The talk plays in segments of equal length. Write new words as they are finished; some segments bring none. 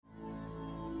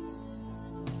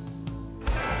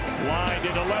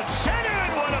Lined into left center,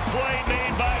 and what a play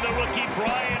made by the rookie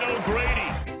Brian O'Grady.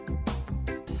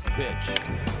 Pitch.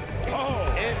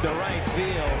 Into right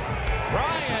field.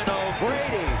 Brian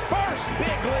O'Grady, first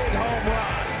big league home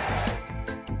run.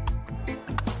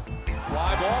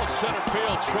 Fly ball, center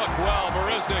field, struck well.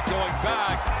 Marisnick going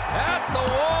back at the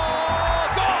wall.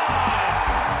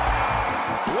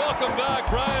 Gone! Welcome back,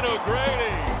 Brian O'Grady.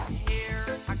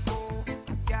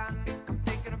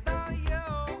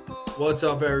 What's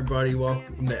up, everybody?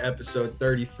 Welcome to episode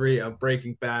 33 of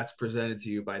Breaking Bats, presented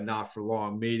to you by Not For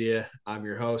Long Media. I'm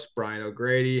your host, Brian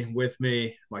O'Grady. With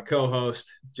me, my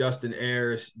co-host, Justin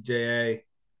Ayers. J.A.,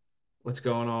 what's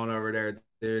going on over there,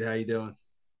 dude? How you doing?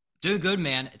 Doing good,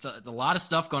 man. It's a lot of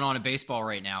stuff going on in baseball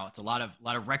right now. It's a lot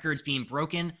of records being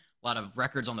broken, a lot of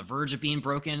records on the verge of being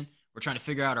broken. We're trying to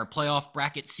figure out our playoff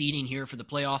bracket seeding here for the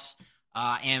playoffs.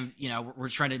 And we're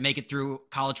trying to make it through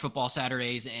college football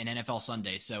Saturdays and NFL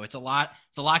Sundays. So it's a lot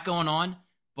going on,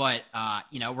 but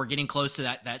we're getting close to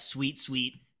that sweet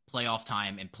playoff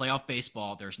time, and playoff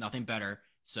baseball. There's nothing better.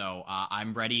 So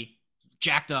I'm ready,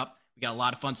 jacked up. We got a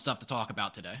lot of fun stuff to talk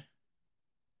about today.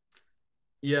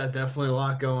 Yeah, definitely a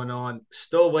lot going on.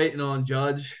 Still waiting on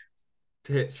Judge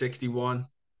to hit 61.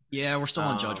 Yeah, we're still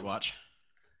on Judge watch.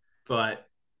 But,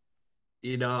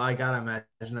 I got to imagine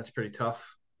that's pretty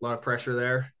tough. A lot of pressure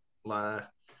there.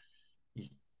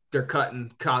 They're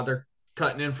cutting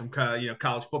in from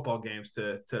college football games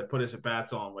to put his at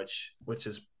bats on, which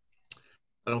is,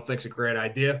 I don't think is a great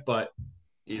idea. But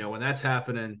when that's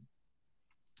happening,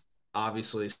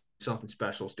 obviously something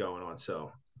special is going on.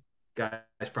 So, guy's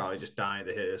probably just dying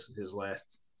to hit his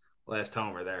last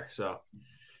homer there. So,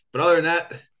 but other than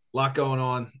that, a lot going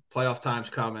on. Playoff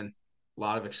time's coming. A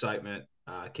lot of excitement.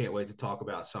 Can't wait to talk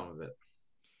about some of it.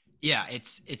 Yeah,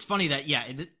 it's funny that,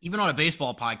 even on a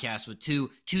baseball podcast with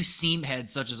two seam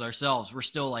heads such as ourselves, we're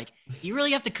still like, do you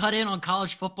really have to cut in on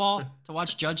college football to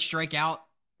watch Judge strike out?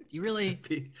 Do you really?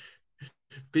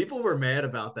 People were mad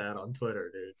about that on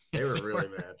Twitter, dude. They were really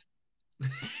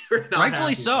mad.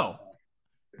 Rightfully so.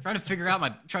 Trying to figure out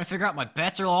my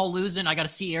bets are all losing. I got to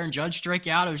see Aaron Judge strike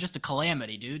out. It was just a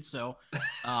calamity, dude. So,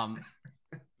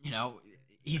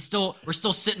 we're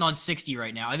still sitting on 60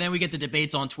 right now. And then we get the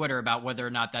debates on Twitter about whether or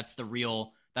not that's the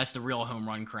real home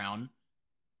run crown.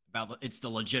 About it's the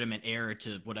legitimate heir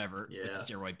to whatever with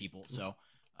the steroid people. So,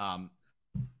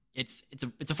 it's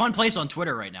a fun place on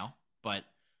Twitter right now. But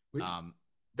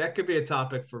that could be a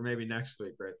topic for maybe next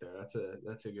week right there. That's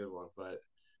a good one. But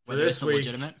for whether this week,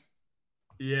 legitimate.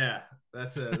 Yeah,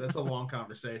 that's a long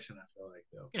conversation. I feel like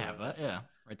though. You can have that. Yeah,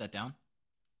 write that down.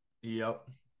 Yep.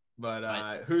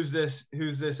 But who's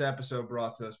this episode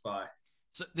brought to us by?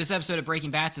 So this episode of Breaking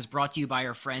Bats is brought to you by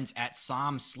our friends at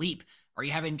Som Sleep. Are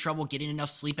you having trouble getting enough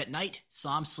sleep at night?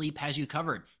 Som Sleep has you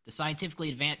covered. The scientifically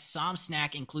advanced Som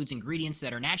snack includes ingredients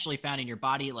that are naturally found in your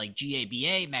body like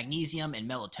GABA, magnesium, and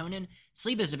melatonin.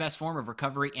 Sleep is the best form of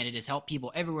recovery, and it has helped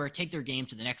people everywhere take their game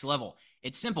to the next level.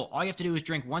 It's simple. All you have to do is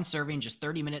drink one serving just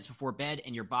 30 minutes before bed,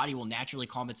 and your body will naturally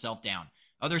calm itself down.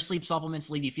 Other sleep supplements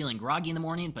leave you feeling groggy in the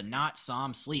morning, but not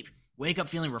Som Sleep. Wake up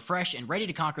feeling refreshed and ready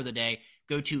to conquer the day.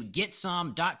 Go to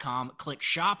getsom.com, click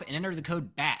shop, and enter the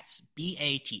code BATS,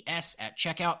 B-A-T-S, at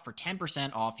checkout for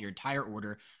 10% off your entire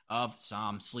order of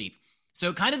Som Sleep.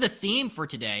 So kind of the theme for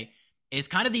today is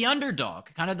kind of the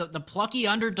underdog, kind of the plucky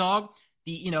underdog,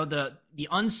 the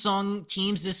unsung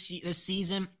teams this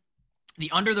season,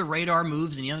 the under-the-radar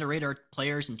moves and the under-the-radar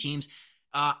players and teams.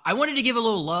 I wanted to give a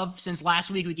little love since last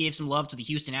week we gave some love to the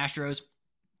Houston Astros.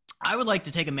 I would like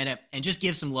to take a minute and just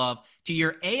give some love to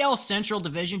your AL Central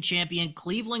Division champion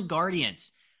Cleveland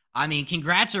Guardians. I mean,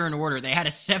 congrats are in order. They had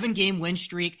a 7-game win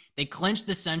streak. They clinched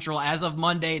the Central as of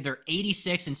Monday. They're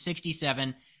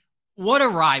 86-67. What a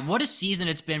ride. What a season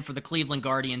it's been for the Cleveland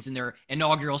Guardians in their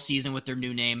inaugural season with their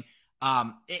new name.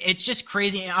 It's just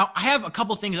crazy. I have a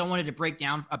couple things I wanted to break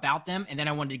down about them, and then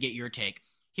I wanted to get your take.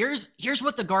 Here's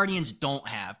what the Guardians don't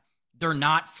have. They're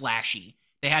not flashy.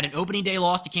 They had an opening day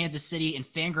loss to Kansas City, and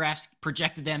Fangraphs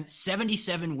projected them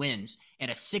 77 wins and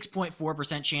a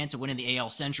 6.4% chance of winning the AL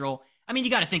Central. I mean,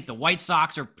 you got to think the White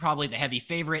Sox are probably the heavy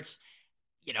favorites.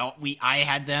 I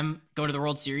had them go to the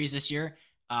World Series this year.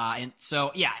 And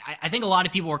so, I think a lot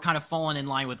of people were kind of falling in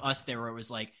line with us there, where it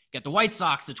was like, got the White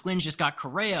Sox, the Twins just got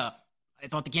Correa. I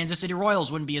thought the Kansas City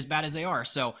Royals wouldn't be as bad as they are.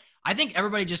 So I think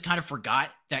everybody just kind of forgot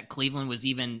that Cleveland was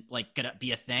even going to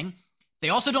be a thing. They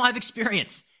also don't have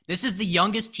experience. This is the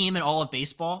youngest team in all of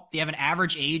baseball. They have an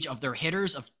average age of their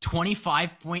hitters of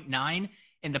 25.9,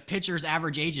 and the pitcher's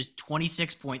average age is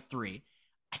 26.3.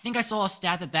 I think I saw a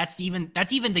stat that's even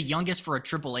the youngest for a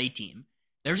AAA team.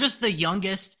 They're just the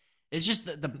youngest. It's just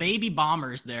the baby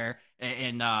bombers there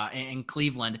in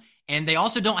Cleveland. And they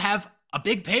also don't have a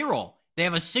big payroll. They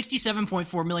have a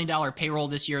 $67.4 million payroll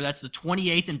this year. That's the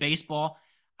 28th in baseball.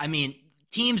 I mean,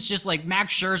 teams just like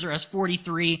Max Scherzer has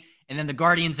 43, and then the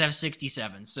Guardians have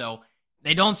 67. So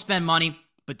they don't spend money.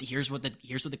 But here's what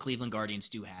the Cleveland Guardians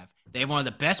do have. They have one of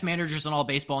the best managers in all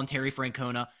baseball in Terry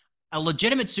Francona, a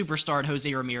legitimate superstar in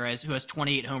Jose Ramirez, who has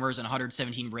 28 homers and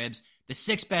 117 ribs, the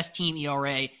sixth best team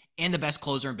ERA, and the best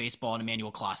closer in baseball in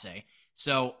Emmanuel Clase.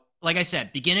 So, like I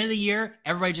said, beginning of the year,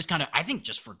 everybody just kind of, I think,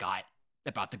 just forgot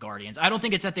about the Guardians. I don't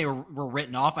think it's that they were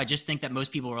written off. I just think that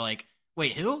most people were like,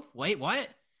 wait, who? Wait, what?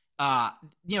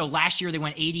 Last year they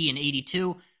went 80 and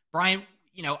 82. Brian,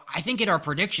 I think in our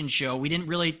prediction show, we didn't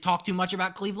really talk too much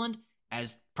about Cleveland,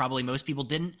 as probably most people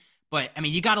didn't. But, I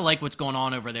mean, you got to like what's going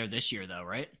on over there this year, though,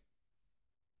 right?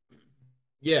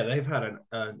 Yeah, they've had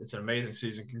it's an amazing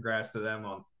season. Congrats to them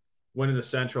on winning the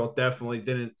Central. Definitely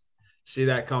didn't see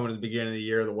that coming at the beginning of the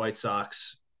year. The White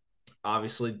Sox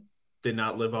obviously did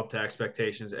not live up to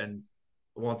expectations. And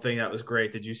one thing that was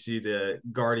great, did you see the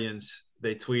Guardians?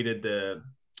 They tweeted the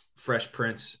Fresh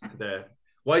Prince, the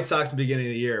White Sox at the beginning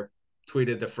of the year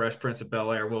tweeted the Fresh Prince of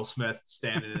Bel-Air, Will Smith,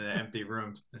 standing in an empty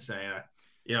room and saying,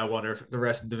 I wonder if the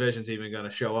rest of the division's even going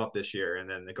to show up this year. And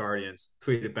then the Guardians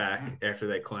tweeted back after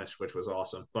they clinched, which was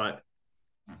awesome. But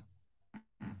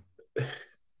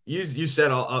you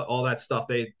said all that stuff.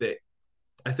 They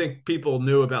I think people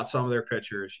knew about some of their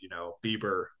pitchers,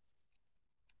 Bieber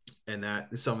and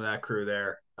some of that crew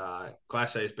there.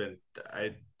 Class A has been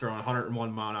throwing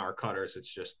 101 mile an hour cutters.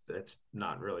 It's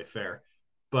not really fair.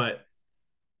 But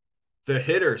the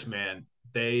hitters, man,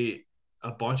 a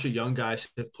bunch of young guys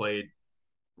have played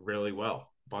really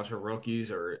well. A bunch of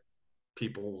rookies or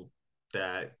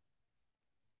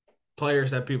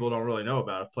players that people don't really know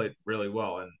about have played really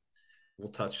well. And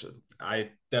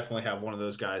I definitely have one of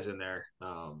those guys in there.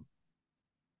 But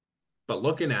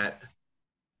when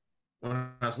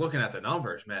I was looking at the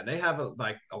numbers, man, they have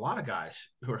a lot of guys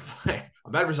who are playing.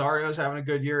 I bet Rosario's having a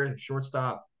good year.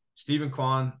 Shortstop Stephen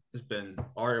Kwan has been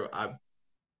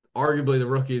arguably the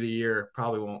rookie of the year.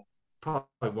 Probably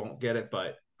won't get it,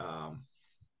 but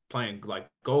playing like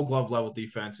Gold Glove level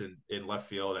defense in left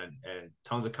field and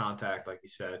tons of contact, like you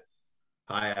said,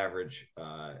 high average.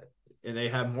 And they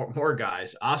have more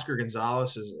guys. Oscar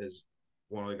Gonzalez is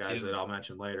one of the guys that I'll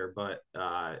mention later, but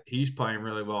he's playing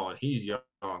really well and he's young,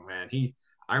 man.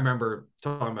 I remember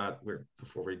talking about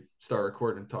before we started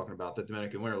recording, talking about the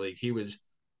Dominican Winter League. He was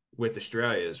with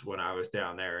Australia's when I was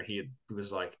down there, and he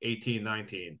was like 18,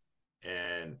 19.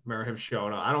 And remember him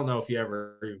showing up. I don't know if he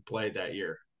ever even played that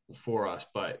year for us,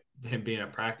 but him being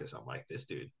in practice, I'm like, this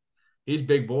dude, he's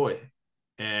big boy.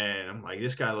 And I'm like,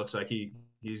 this guy looks like he's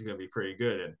going to be pretty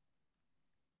good. And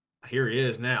here he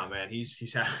is now, man.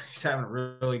 He's having a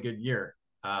really good year.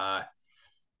 But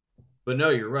no,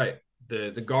 you're right.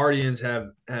 The Guardians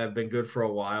have been good for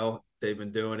a while. They've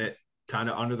been doing it kind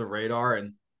of under the radar,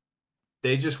 and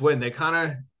they just win. They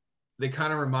kind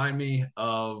of remind me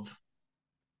of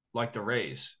like the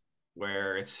Rays,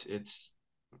 where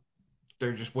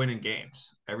they're just winning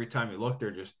games. Every time you look, they're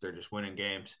just winning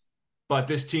games. But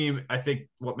this team, I think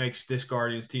what makes this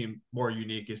Guardians team more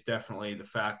unique is definitely the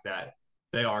fact that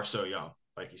they are so young,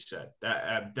 like you said.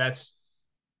 That's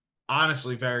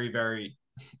honestly very, very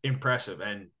impressive.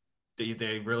 And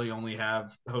they really only have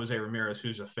Jose Ramirez,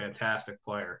 who's a fantastic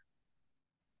player.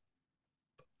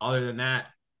 Other than that,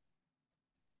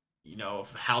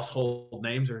 if household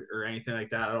names or anything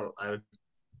like that, I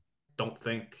don't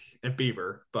think, and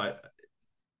Bieber, but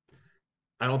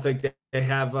I don't think they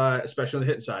have, especially on the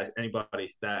hitting side,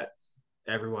 anybody that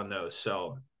everyone knows.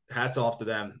 So hats off to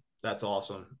them. That's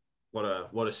awesome. What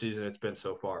a season it's been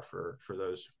so far for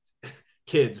those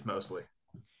kids mostly.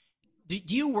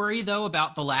 Do you worry, though,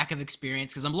 about the lack of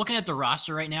experience? Because I'm looking at the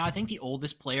roster right now. I think the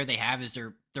oldest player they have is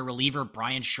their reliever,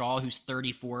 Brian Shaw, who's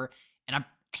 34. And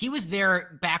he was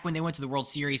there back when they went to the World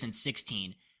Series in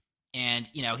 16. And,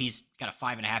 he's got a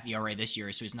 5.5 ERA this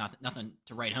year, so he's nothing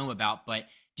to write home about. But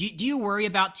do you worry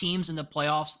about teams in the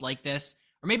playoffs like this?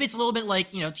 Or maybe it's a little bit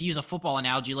like, to use a football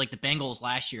analogy, like the Bengals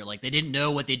last year. Like, they didn't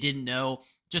know what they didn't know.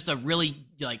 Just a really,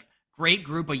 great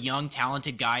group of young,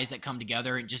 talented guys that come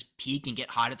together and just peak and get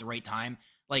hot at the right time.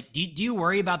 Like, do you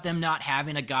worry about them not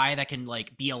having a guy that can,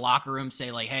 be a locker room,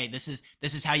 say, hey, this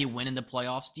is how you win in the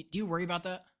playoffs? Do you worry about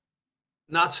that?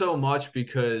 Not so much,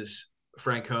 because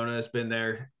Francona has been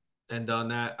there and done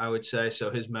that, I would say. So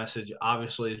his message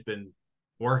obviously has been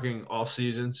working all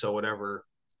season. So whatever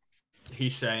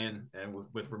he's saying, and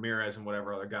with Ramirez and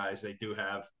whatever other guys they do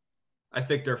have, I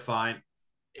think they're fine.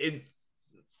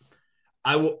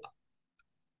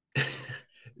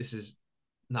 This is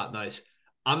not nice.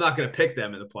 I'm not going to pick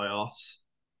them in the playoffs.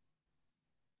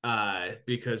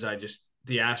 because I think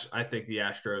the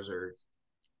Astros are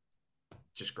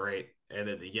just great, and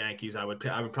then the Yankees, I would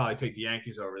probably take the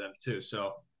Yankees over them too.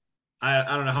 So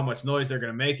I don't know how much noise they're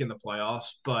going to make in the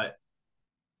playoffs, but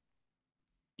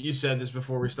you said this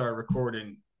before we started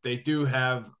recording. They do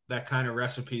have that kind of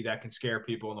recipe that can scare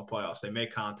people in the playoffs. They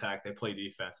make contact, they play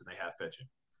defense, and they have pitching.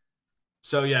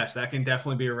 So yes, that can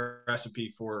definitely be a recipe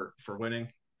for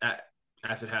winning,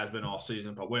 as it has been all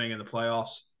season, but winning in the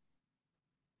playoffs.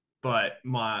 But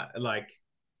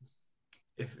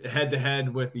if head to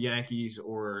head with the Yankees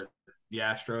or the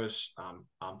Astros,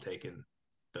 I'm taking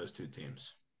those two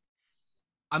teams.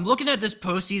 I'm looking at this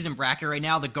postseason bracket right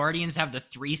now. The Guardians have the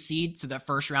 3 seed, so that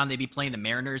first round they'd be playing the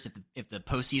Mariners if the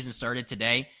postseason started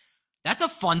today. That's a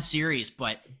fun series,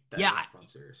 but fun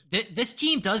series. This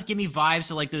team does give me vibes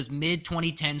to like those mid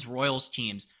 2010s Royals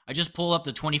teams. I just pulled up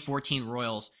the 2014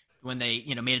 Royals when they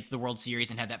made it to the World Series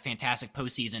and had that fantastic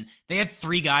postseason. They had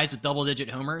 3 guys with double-digit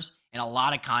homers and a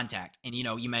lot of contact. And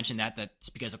you mentioned that's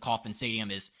because of Kauffman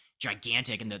Stadium is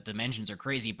gigantic and the dimensions are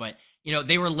crazy, but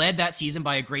they were led that season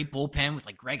by a great bullpen with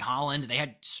like Greg Holland. They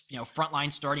had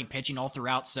frontline starting pitching all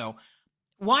throughout, so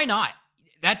why not?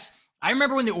 I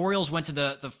remember when the Orioles went to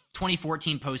the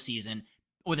 2014 postseason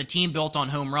with a team built on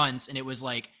home runs, and it was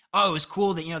like, oh, it was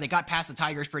cool that they got past the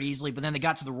Tigers pretty easily, but then they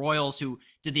got to the Royals who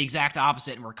did the exact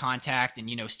opposite and were contact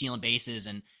and stealing bases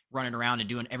and running around and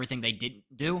doing everything they didn't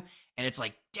do, and it's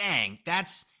like, dang,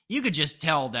 you could just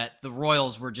tell that the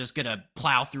Royals were just going to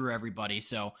plow through everybody.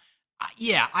 So,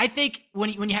 yeah, I think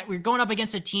when we're going up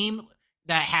against a team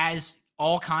that has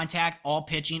all contact, all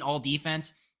pitching, all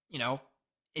defense,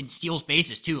 and steals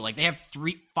bases too. Like they have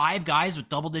 5 guys with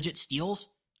double-digit steals.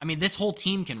 I mean, this whole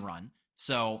team can run.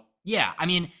 So, yeah, I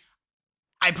mean,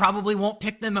 I probably won't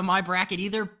pick them in my bracket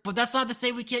either, but that's not to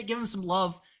say we can't give them some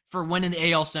love for winning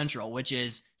the AL Central, which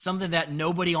is something that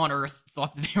nobody on earth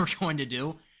thought that they were going to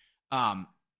do.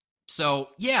 So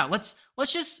yeah, let's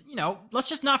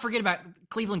just not forget about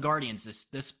Cleveland Guardians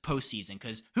this postseason,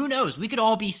 because who knows, we could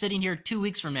all be sitting here 2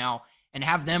 weeks from now and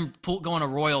have them go on a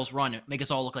Royals run and make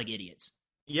us all look like idiots.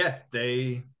 Yeah,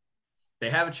 they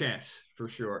have a chance for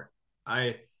sure.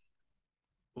 I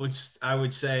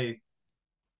would say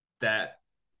that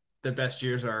the best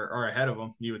years are ahead of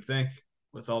them. You would think,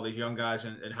 with all these young guys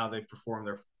and how they've performed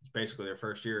basically their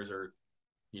first years are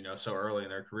so early in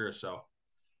their careers. So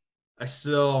I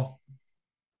still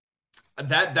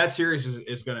that series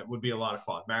would be a lot of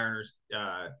fun. Mariners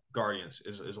Guardians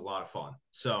is a lot of fun.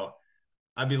 So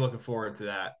I'd be looking forward to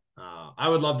that. I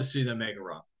would love to see them make a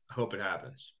run. I hope it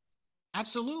happens.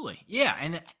 Absolutely. Yeah,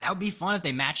 and that would be fun if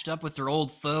they matched up with their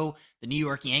old foe, the New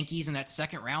York Yankees, in that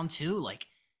second round too. Like,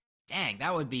 dang,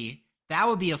 that would be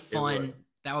a fun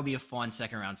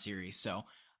second round series. So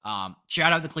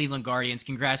shout out the Cleveland Guardians.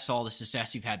 Congrats to all the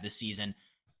success you've had this season.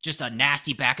 Just a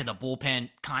nasty back of the bullpen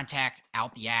contact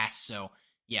out the ass. So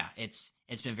yeah, it's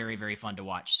been very, very fun to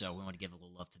watch. So we want to give a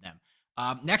little love to them.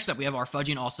 Next up, we have our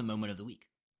Fudging Awesome Moment of the Week.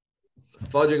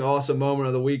 Fudging Awesome Moment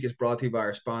of the Week is brought to you by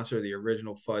our sponsor, the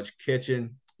Original Fudge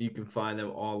Kitchen. You can find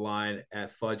them online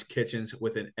at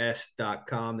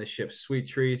fudgekitchens.com. They ship sweet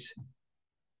treats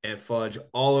and fudge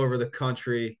all over the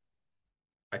country.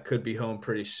 I could be home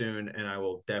pretty soon, and I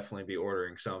will definitely be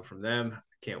ordering some from them. I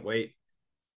can't wait.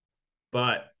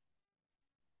 But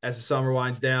as the summer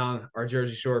winds down, our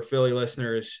Jersey Shore Philly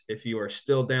listeners, if you are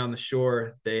still down the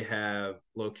shore, they have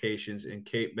locations in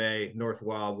Cape May, North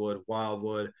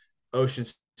Wildwood, Ocean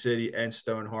City, and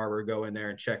Stone Harbor. Go in there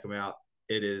and check them out.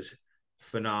 It is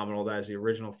phenomenal. That is the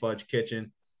Original Fudge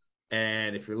Kitchen.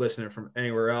 And if you're listening from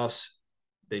anywhere else,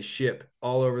 they ship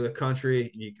all over the country.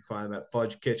 You can find them at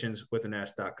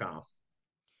fudgekitchens.com.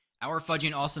 Our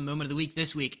Fudging Awesome Moment of the Week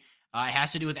this week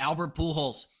has to do with Albert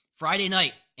Pujols. Friday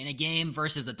night in a game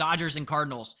versus the Dodgers and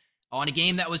Cardinals on a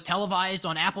game that was televised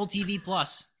on Apple TV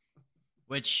Plus,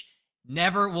 which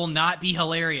never will not be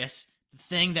hilarious. The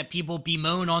thing that people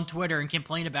bemoan on Twitter and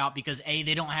complain about because A,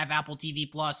 they don't have Apple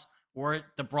TV Plus, or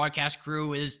the broadcast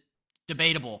crew is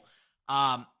debatable.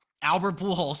 Albert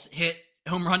Pujols hit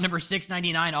home run number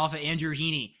 699 off of Andrew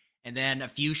Heaney. And then a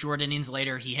few short innings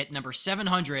later, he hit number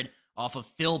 700 off of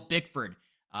Phil Bickford.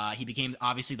 He became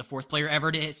obviously the 4th player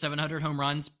ever to hit 700 home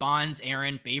runs, Bonds,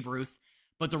 Aaron, Babe Ruth.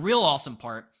 But the real awesome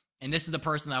part, and this is the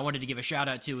person that I wanted to give a shout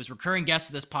out to, is recurring guest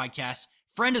of this podcast,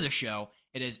 friend of the show.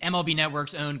 It is MLB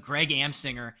Network's own Greg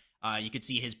Amsinger. You could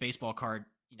see his baseball card,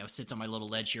 sits on my little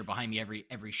ledge here behind me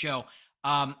every show.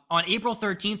 On April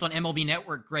 13th on MLB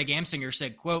Network, Greg Amsinger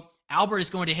said, quote, Albert is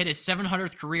going to hit his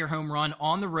 700th career home run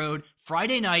on the road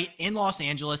Friday night in Los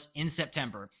Angeles in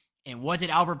September. And what did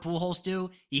Albert Pujols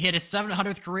do? He hit his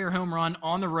 700th career home run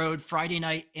on the road Friday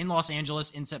night in Los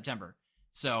Angeles in September.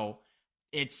 So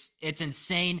it's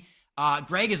insane.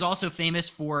 Greg is also famous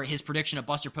for his prediction of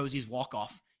Buster Posey's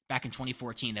walk-off back in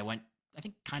 2014 that went, I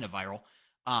think, kind of viral.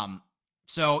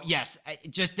 So yes,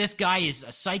 just this guy is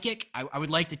a psychic. I would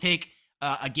like to take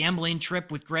a gambling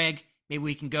trip with Greg. Maybe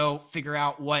we can go figure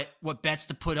out what bets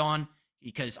to put on,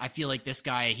 because I feel like this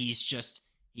guy,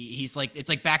 he's like, it's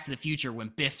like Back to the Future when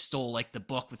Biff stole like the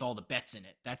book with all the bets in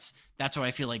it. That's what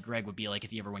I feel like Greg would be like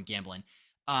if he ever went gambling.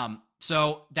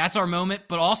 So that's our moment.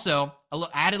 But also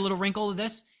add a little wrinkle to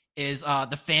this is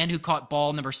the fan who caught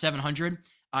ball number 700.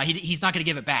 He's not going to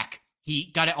give it back.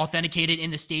 He got it authenticated in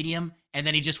the stadium, and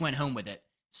then he just went home with it.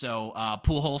 So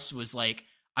Pujols was like,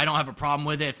 I don't have a problem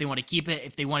with it. If they want to keep it,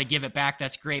 if they want to give it back,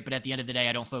 that's great. But at the end of the day,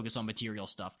 I don't focus on material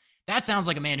stuff. That sounds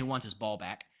like a man who wants his ball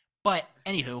back. But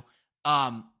anywho,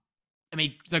 I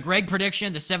mean, the Greg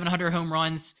prediction, the 700 home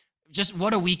runs, just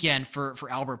what a weekend for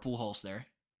Albert Pujols there.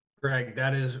 Greg,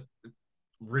 that is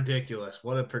ridiculous.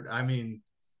 I mean,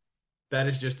 that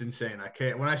is just insane.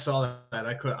 When I saw that,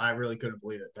 I really couldn't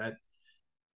believe it. That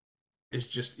is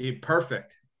just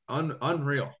perfect.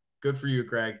 Unreal. Good for you,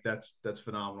 Greg. That's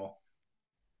phenomenal.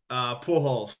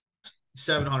 Pujols,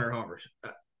 700 homers.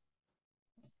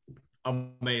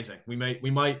 Amazing. We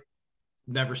might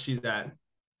never see that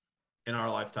in our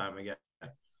lifetime again.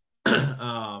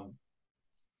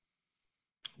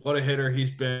 What a hitter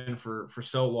he's been for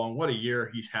so long. What a year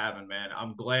he's having, man.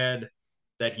 I'm glad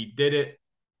that he did it,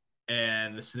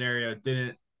 and the scenario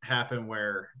didn't happen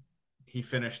where he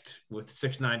finished with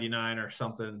 699 or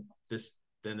something.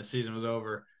 Then the season was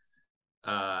over.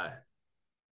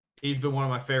 He's been one of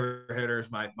my favorite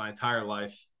hitters my entire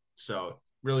life. So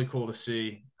really cool to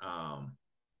see.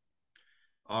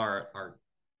 Our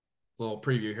little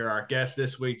preview here. Our guest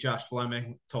this week, Josh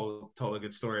Fleming, told a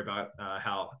good story about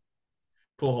how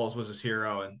Pujols was his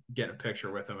hero and getting a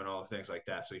picture with him and all the things like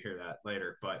that. So you hear that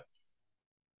later. But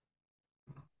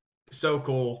so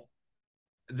cool.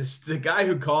 The guy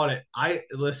who caught it, I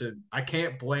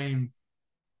can't blame.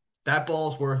 That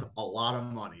ball's worth a lot of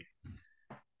money,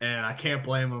 and I can't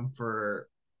blame him for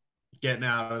getting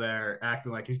out of there,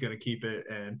 acting like he's going to keep it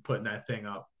and putting that thing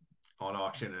up on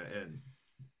auction in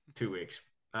 2 weeks.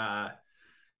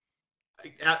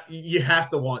 You have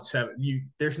to want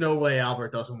there's no way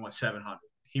Albert doesn't want 700.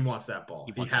 He wants that ball.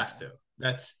 He has to.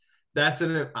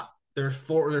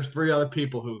 There's 3 other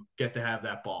people who get to have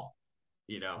that ball.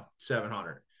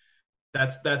 700.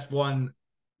 That's one.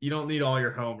 You don't need all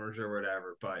your homers or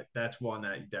whatever, but that's one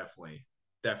that you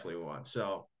definitely want.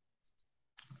 So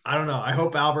I don't know. I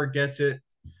hope Albert gets it,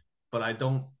 but I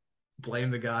don't blame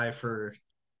the guy for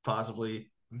possibly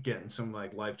getting some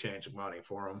like life-changing money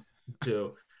for him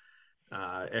too.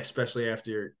 Especially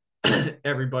after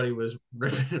everybody was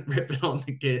ripping on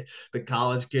the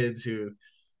college kids who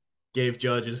gave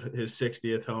Judge his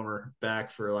 60th homer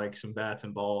back for like some bats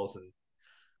and balls, and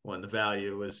when the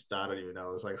value was, I don't even know,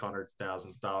 it was like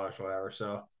 $100,000, whatever.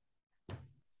 So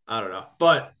I don't know,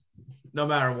 but no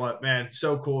matter what, man,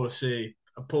 so cool to see.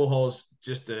 Pujols,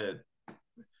 just an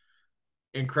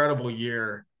incredible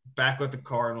year, back with the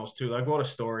Cardinals too. Like, what a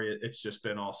story it's just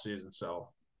been all season. So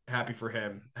happy for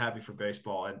him, happy for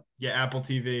baseball. And yeah, Apple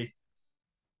TV,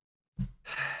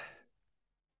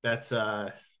 that's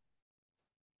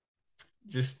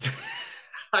just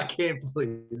I can't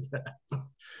believe that.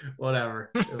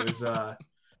 Whatever. It was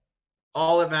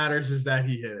all that matters is that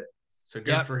he hit it. So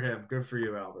good for him. Good for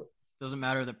you, Albert. Doesn't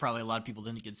matter that probably a lot of people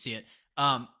didn't get to see it.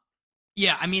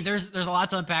 Yeah, I mean, there's a lot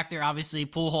to unpack there. Obviously,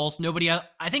 Pujols,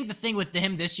 I think the thing with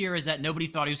him this year is that nobody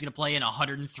thought he was going to play in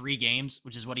 103 games,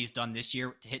 which is what he's done this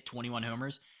year to hit 21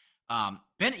 homers.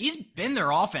 He's been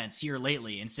their offense here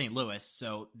lately in St. Louis.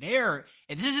 So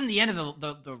this isn't the end of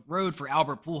the road for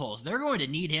Albert Pujols. They're going to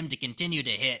need him to continue to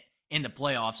hit in the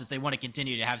playoffs if they want to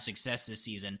continue to have success this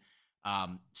season.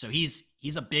 So he's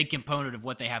a big component of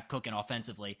what they have cooking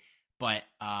offensively. But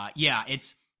yeah,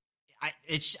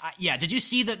 did you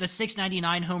see that the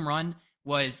 699 home run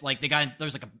was like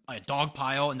there's like a dog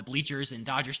pile in the bleachers in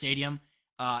Dodger Stadium.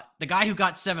 The guy who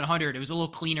got 700, it was a little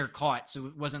cleaner caught, so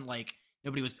it wasn't like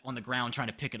nobody was on the ground trying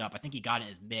to pick it up. I think he got it in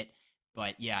his mitt.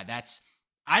 But yeah,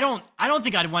 I don't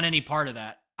think I'd want any part of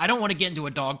that. I don't want to get into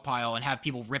a dog pile and have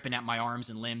people ripping at my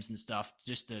arms and limbs and stuff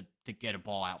just to get a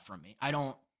ball out from me.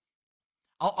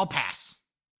 I'll pass.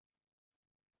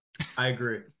 I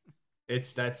agree.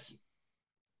 It's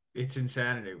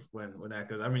insanity when that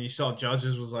goes. I mean, you saw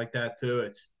Judges was like that too.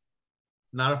 It's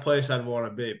not a place I'd want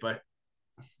to be, but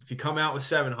if you come out with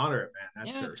 700, man,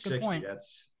 that's or 60.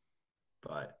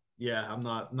 But yeah, I'm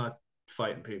not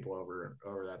fighting people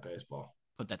over that baseball.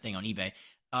 Put that thing on eBay.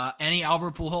 Any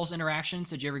Albert Pujols interactions?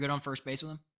 Did you ever get on first base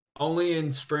with him? Only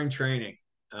in spring training.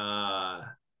 Yeah,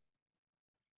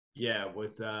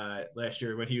 with last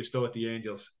year when he was still with the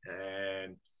Angels,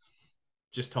 and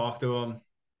just talked to him.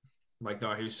 Like,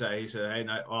 no, he said, hey,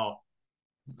 well,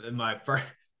 my first,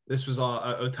 this was all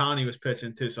Otani was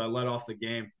pitching too, so I led off the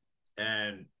game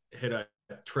and hit a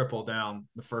triple down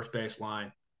the first base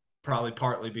line, probably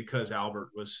partly because Albert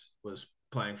was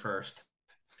playing first,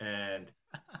 and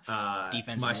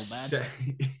Defense is a little bad.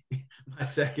 my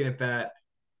second at bat,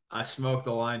 I smoked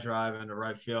the line drive into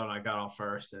right field, and I got on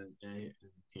first, and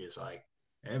he was like,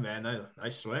 "Hey man,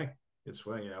 nice swing, good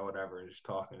swing, whatever." And just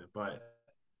talking, but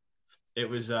it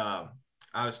was I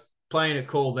was playing it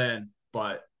cool then,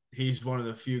 but he's one of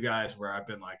the few guys where I've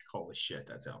been like, "Holy shit,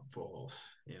 that's Albert Pujols,"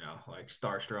 like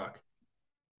starstruck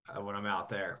when I'm out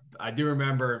there. I do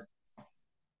remember,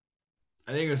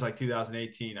 I think it was like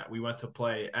 2018. We went to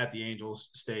play at the Angels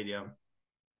Stadium,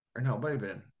 or no, it might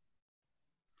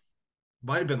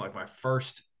have been like my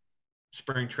first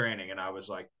spring training, and I was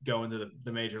like going to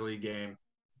the major league game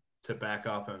to back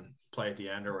up and play at the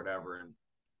end or whatever, and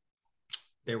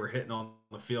they were hitting on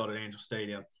the field at Angel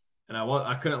Stadium, and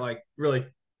I couldn't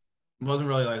wasn't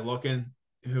really like looking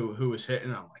who was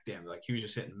hitting. I'm like, damn, like he was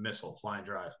just hitting missile line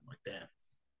drives. I'm like, damn,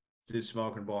 dude's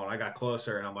smoking ball, and I got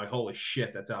closer, and I'm like, holy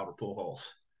shit, that's Albert Pujols,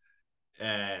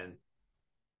 and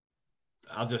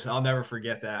I'll never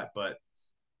forget that, but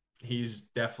he's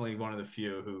definitely one of the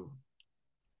few who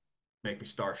make me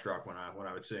starstruck when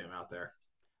I would see him out there.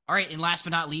 All right, and last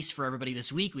but not least for everybody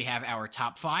this week, we have our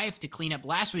top 5. To clean up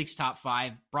last week's top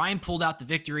 5, Brian pulled out the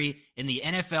victory in the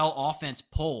NFL offense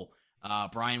poll.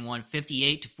 Brian won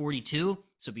 58-42,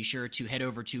 so be sure to head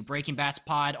over to Breaking Bats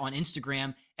Pod on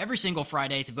Instagram every single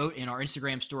Friday to vote in our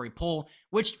Instagram story poll,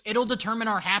 which it'll determine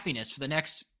our happiness for the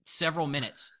next several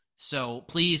minutes. So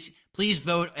please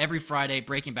vote every Friday,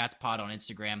 Breaking Bats Pod on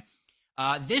Instagram.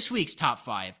 This week's top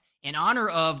 5, in honor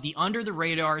of the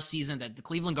under-the-radar season that the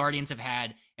Cleveland Guardians have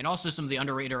had, and also some of the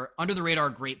under-the-radar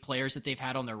great players that they've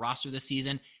had on their roster this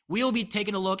season, we will be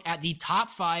taking a look at the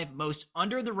top 5 most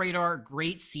under-the-radar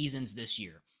great seasons this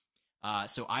year.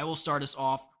 So I will start us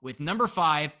off with number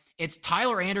 5. It's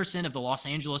Tyler Anderson of the Los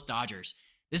Angeles Dodgers.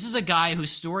 This is a guy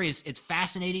whose story it's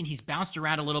fascinating. He's bounced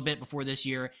around a little bit before this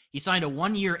year. He signed a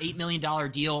 1-year, $8 million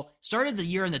deal, started the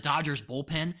year in the Dodgers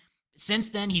bullpen. Since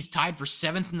then, he's tied for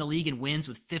 7th in the league in wins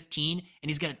with 15, and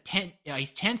he's got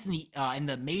he's 10th in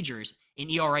the majors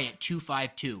in ERA at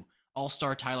 2.52.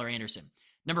 All-star Tyler Anderson.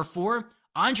 Number 4,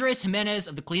 Andres Gimenez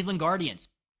of the Cleveland Guardians.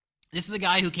 This is a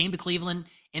guy who came to Cleveland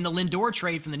in the Lindor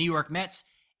trade from the New York Mets,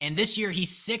 and this year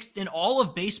he's 6th in all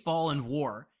of baseball in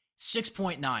WAR,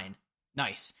 6.9.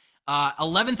 Nice.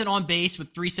 11th in on base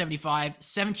with 375,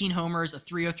 17 homers, a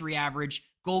 303 average,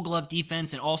 Gold Glove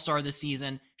defense, and all-star this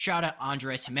season. Shout out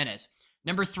Andres Gimenez.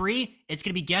 Number 3, it's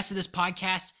going to be guest of this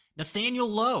podcast, Nathaniel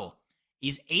Lowe.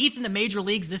 He's 8th in the major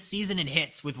leagues this season in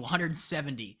hits with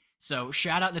 170. So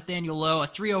shout out Nathaniel Lowe, a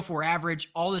 304 average.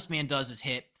 All this man does is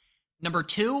hit. Number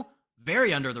 2,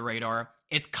 very under the radar,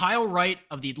 it's Kyle Wright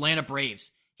of the Atlanta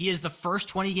Braves. He is the first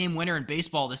 20-game winner in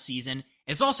baseball this season.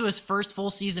 It's also his first full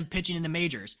season pitching in the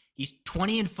majors. He's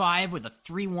 20-5 with a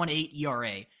 3.18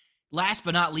 ERA. Last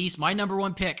but not least, my number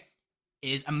 1 pick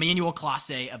is Emmanuel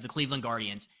Clase of the Cleveland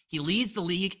Guardians. He leads the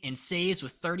league in saves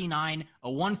with 39, a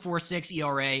 1.46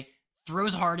 ERA,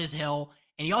 throws hard as hell,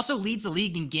 and he also leads the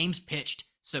league in games pitched.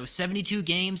 So 72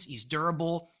 games, he's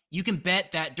durable. You can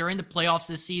bet that during the playoffs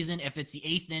this season, if it's the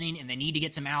 8th inning and they need to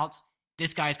get some outs,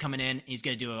 this guy's coming in and he's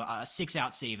going to do a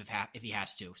 6-out save if he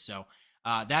has to. So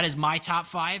that is my top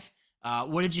 5.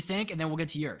 What did you think? And then we'll get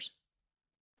to yours.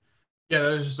 Yeah,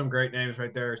 those are some great names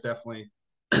right there. There's definitely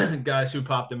guys who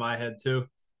popped in my head too.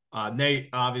 Nate,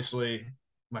 obviously,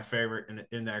 my favorite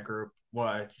in that group.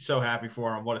 So happy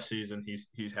for him. What a season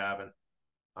he's having.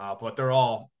 But they're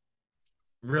all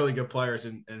really good players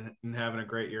and having a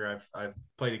great year. I've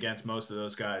played against most of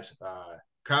those guys.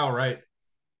 Kyle Wright,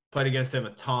 played against him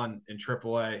a ton in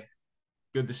AAA.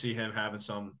 Good to see him having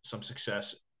some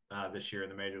success this year in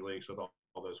the major leagues with all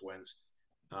those wins.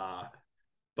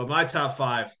 But my top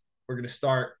 5, we're going to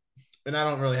start, and I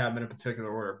don't really have them in a particular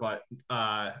order, but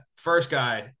first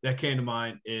guy that came to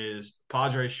mind is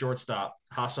Padres shortstop,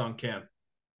 Ha-Seong Kim.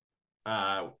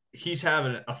 He's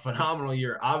having a phenomenal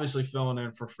year, obviously filling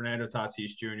in for Fernando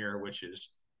Tatis Jr., which is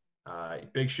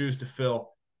big shoes to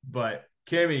fill. But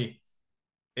Kimmy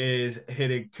is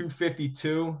hitting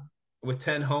 252 with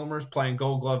 10 homers, playing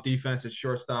Gold Glove defense at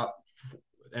shortstop,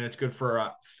 and it's good for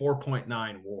a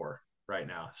 4.9 WAR right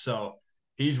now. So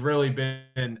he's really been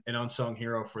an unsung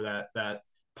hero for that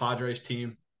Padres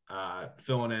team,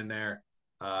 filling in there.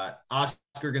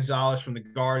 Oscar Gonzalez from the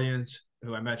Guardians,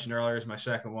 who I mentioned earlier, is my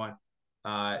second one.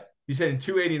 He's hitting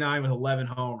 289 with 11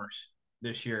 homers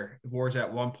this year. WAR's at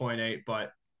 1.8,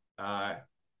 but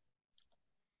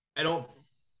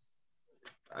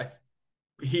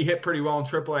he hit pretty well in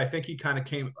AAA. I think he kind of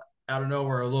came out of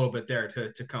nowhere a little bit there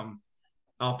to come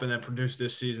up and then produce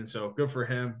this season. So good for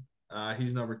him.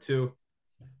 He's number 2.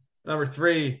 Number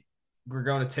 3, we're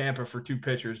going to Tampa for 2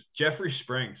 pitchers. Jeffrey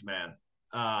Springs, man.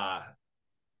 I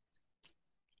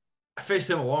faced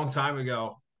him a long time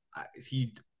ago.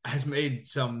 He has made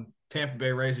some Tampa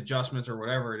Bay Rays adjustments or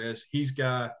whatever it is. He's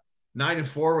got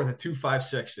 9-4 with a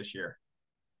 2.56 this year.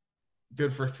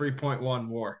 Good for 3.1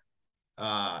 WAR.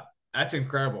 That's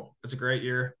incredible. It's a great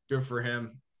year. Good for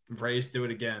him. Rays do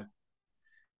it again.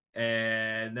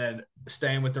 And then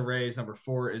staying with the Rays, number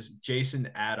 4 is Jason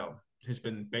Adam, who's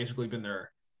basically been their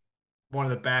one of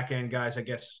the back end guys. I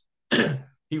guess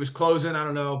he was closing. I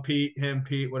don't know, Pete,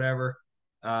 whatever.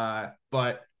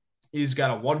 But he's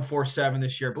got a 1.47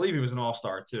 this year. I believe he was an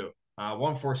all-star too.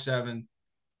 1.47,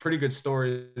 pretty good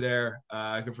story there.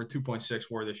 Good for 2.6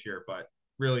 WAR this year, but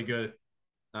really good.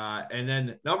 And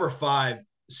then number 5,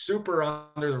 super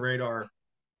under the radar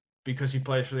because he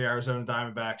plays for the Arizona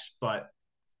Diamondbacks, but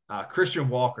Christian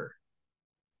Walker.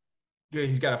 Good.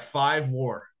 He's got a 5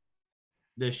 WAR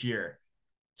this year.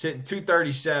 He's hitting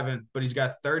 237, but he's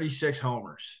got 36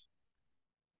 homers.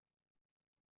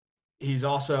 He's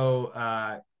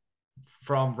also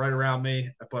from right around me.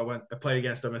 I played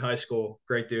against him in high school.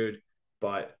 Great dude.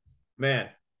 But, man,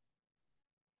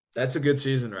 that's a good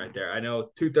season right there. I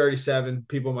know 237,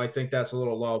 people might think that's a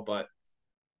little low, but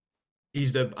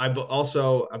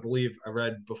I believe I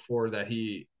read before that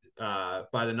he,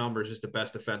 by the numbers, is the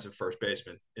best defensive first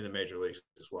baseman in the major leagues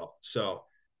as well. So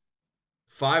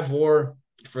 5 WAR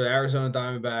for the Arizona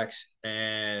Diamondbacks,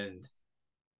 and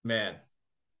man,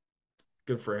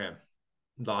 good for him.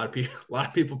 A lot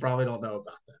of people probably don't know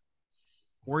about that.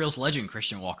 Orioles legend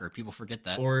Christian Walker. People forget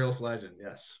that. Orioles legend,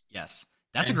 yes. Yes.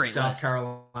 That's and a great South list.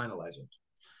 Carolina legend.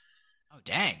 Oh,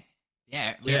 dang.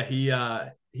 Yeah.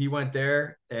 He went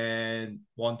there and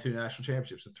won 2 national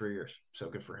championships in 3 years. So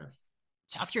good for him.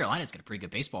 South Carolina's got a pretty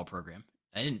good baseball program.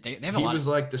 They have He was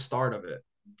like the start of it.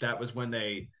 That was when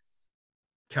they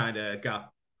kind of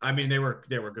got. I mean, they were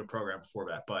a good program before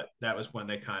that, but that was when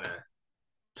they kind of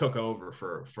took over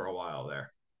for a while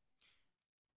there.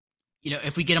 You know,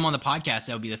 if we get him on the podcast,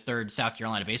 that would be the 3rd South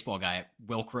Carolina baseball guy.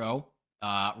 Will Crow,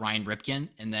 Ryan Ripken,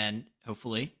 and then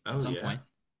hopefully at some point,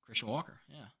 Christian Walker.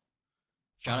 Yeah.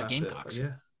 Shout out Gamecocks.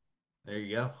 Yeah. There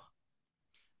you go.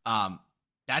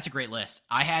 That's a great list.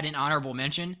 I had an honorable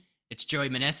mention. It's Joey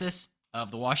Meneses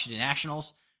of the Washington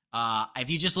Nationals. If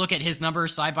you just look at his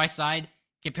numbers side by side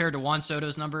compared to Juan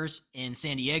Soto's numbers in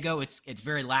San Diego, it's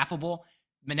very laughable.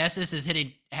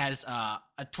 Meneses has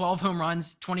 12 home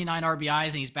runs, 29 RBIs,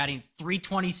 and he's batting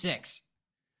 .326.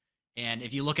 And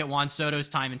if you look at Juan Soto's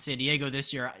time in San Diego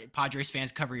this year, Padres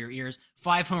fans, cover your ears.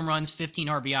 5 home runs, 15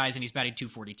 RBIs, and he's batting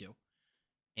 .242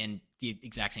 in the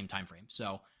exact same time frame.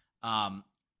 So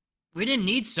we didn't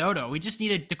need Soto. We just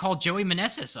needed to call Joey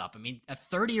Meneses up. I mean, a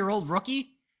 30-year-old rookie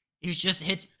who just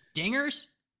hits dingers?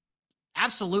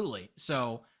 Absolutely.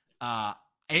 So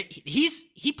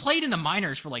he played in the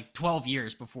minors for like 12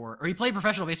 years before, or he played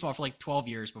professional baseball for like 12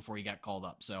 years before he got called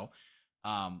up. So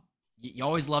you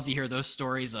always love to hear those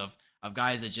stories of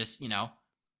guys that just,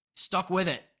 stuck with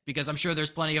it, because I'm sure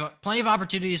there's plenty of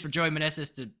opportunities for Joey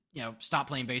Meneses to, stop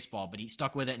playing baseball, but he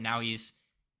stuck with it. And now he's,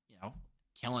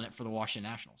 killing it for the Washington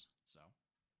Nationals. So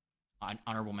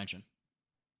honorable mention.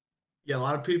 Yeah. A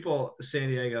lot of people, San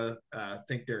Diego,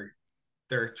 think they're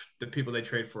the people they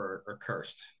trade for are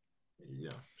cursed.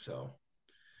 So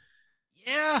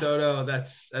yeah, Soto,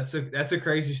 that's a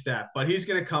crazy stat, but he's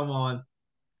gonna come on.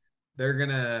 They're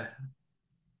gonna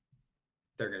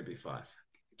be 5.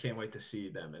 Can't wait to see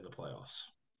them in the playoffs.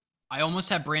 I almost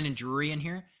have Brandon Drury in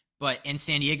here, but in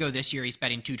San Diego this year he's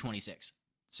batting .226,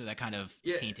 so that kind of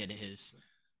tainted his.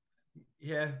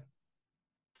 Yeah,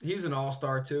 he's an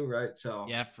all-star too, right? So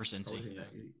yeah, for Cincy.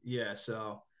 Yeah,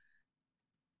 so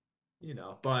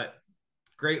but.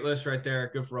 Great list right there.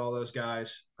 Good for all those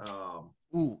guys.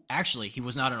 Actually, he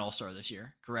was not an all-star this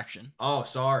year. Correction. Oh,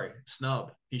 sorry.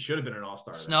 Snub. He should have been an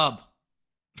all-star. Snub.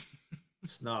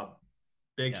 Snub.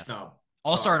 Big yes. snub.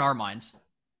 All-star in our minds.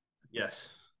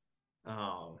 Yes.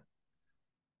 For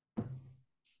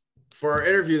our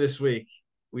interview this week,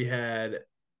 we had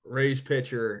Rays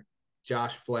pitcher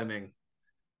Josh Fleming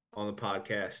on the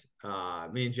podcast.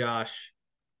 Me and Josh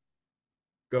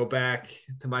go back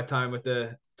to my time with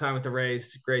the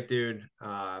Rays. Great dude.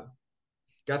 Got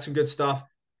some good stuff.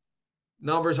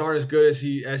 Numbers aren't as good as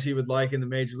he would like in the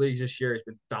major leagues this year. He's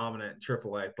been dominant in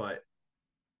AAA, but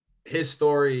his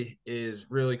story is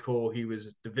really cool. He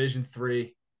was Division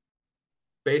III,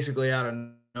 basically out of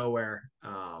nowhere,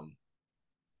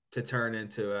 to turn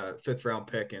into a 5th-round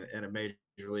pick and a major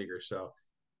leaguer. So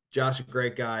Josh, a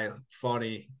great guy,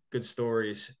 funny, good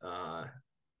stories,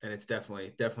 and it's definitely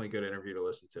a good interview to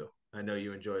listen to. I know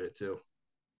you enjoyed it too.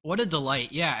 What a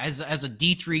delight. Yeah, as a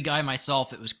D3 guy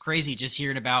myself, it was crazy just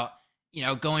hearing about,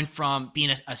 going from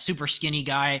being a super skinny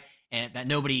guy and that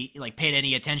nobody like paid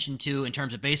any attention to in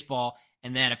terms of baseball,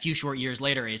 and then a few short years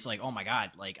later, it's like, oh my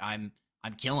God, like I'm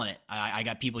killing it. I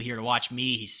got people here to watch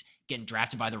me. He's getting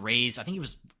drafted by the Rays. I think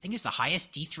he's the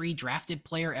highest D3 drafted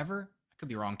player ever. I could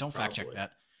be wrong. Don't fact check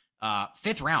that.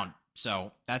 5th round.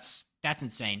 So that's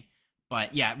insane.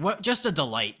 But yeah, just a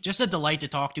delight to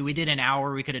talk to. We did an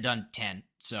hour. We could have done 10.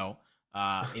 So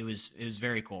it was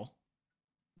very cool.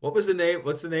 What's the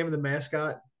name of the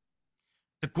mascot?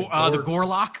 The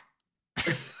Gorlock.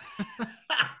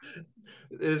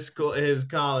 His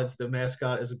college, the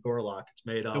mascot is a Gorlock. It's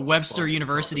made up. The Webster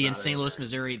University in St. Louis,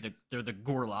 Missouri. They're the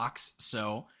Gorlocks.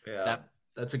 So yeah,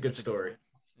 that's a good story.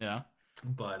 Yeah.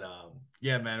 But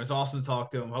yeah, man, it was awesome to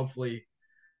talk to him. Hopefully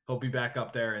he'll be back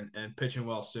up there and pitching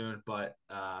well soon. But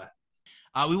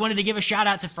we wanted to give a shout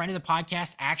out to friend of the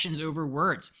podcast, Actions Over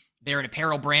Words. They're an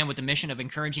apparel brand with the mission of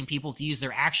encouraging people to use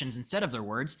their actions instead of their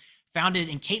words. Founded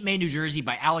in Cape May, New Jersey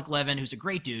by Alec Levin, who's a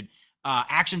great dude.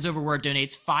 Actions Over Word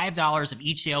donates $5 of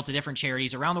each sale to different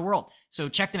charities around the world. So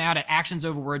check them out at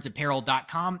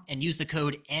actionsoverwordsapparel.com and use the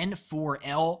code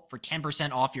N4L for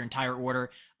 10% off your entire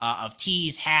order of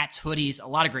tees, hats, hoodies, a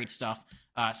lot of great stuff.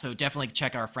 So definitely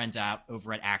check our friends out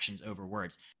over at Actions Over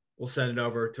Words. We'll send it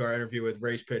over to our interview with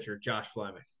Rays pitcher Josh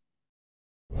Fleming.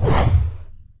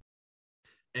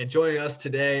 And joining us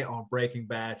today on Breaking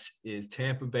Bats is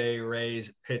Tampa Bay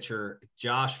Rays pitcher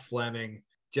Josh Fleming.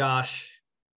 Josh,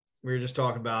 we were just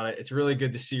talking about it. It's really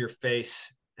good to see your face.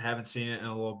 I haven't seen it in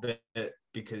a little bit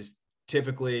because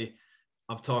typically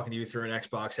I'm talking to you through an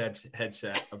Xbox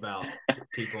headset about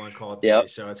people in Call of Duty. Yep.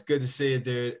 So it's good to see you,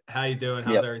 dude. How you doing?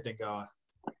 How's everything going?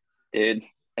 Dude,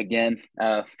 again,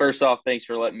 first off, thanks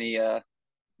for letting me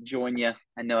join you.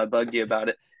 I know I bugged you about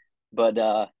it,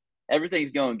 but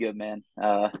everything's going good, man.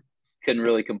 Couldn't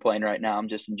really complain right now. I'm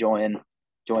just enjoying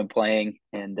playing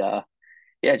and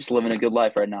just living a good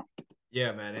life right now.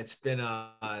 Yeah, man. It's been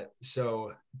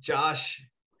so Josh,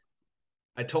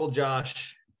 I told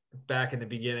Josh back in the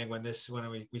beginning when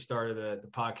we started the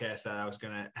podcast that I was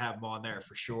going to have him on there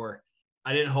for sure.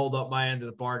 I didn't hold up my end of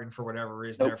the bargain for whatever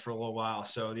reason there for a little while.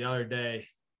 So the other day,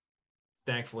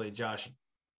 thankfully, Josh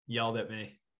yelled at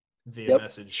me via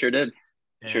message. Sure did.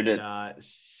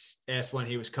 Asked when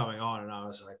he was coming on, and I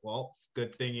was like, "Well,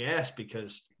 good thing you asked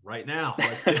because right now,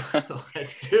 let's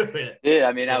do it." Yeah,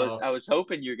 I mean, so, I was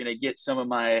hoping you're gonna get some of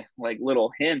my like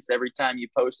little hints every time you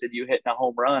posted you hitting a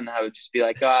home run. I would just be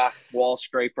like, wall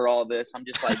scraper, all this. I'm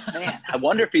just like, man, I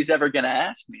wonder if he's ever gonna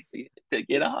ask me to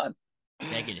get on.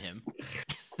 Begging him.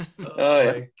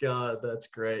 My God, that's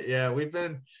great. Yeah,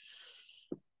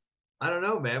 I don't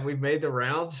know, man. We've made the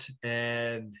rounds,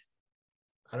 and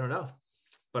I don't know.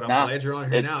 But I'm glad you're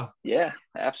on here now. Yeah,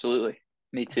 absolutely.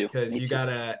 Me too. Because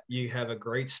you have a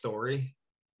great story.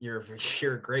 You're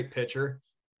a great pitcher.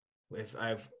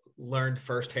 I've learned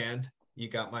firsthand.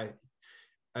 I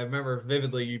remember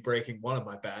vividly you breaking one of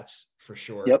my bats for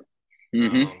sure. Yep.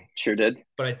 Sure did.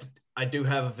 But I do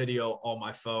have a video on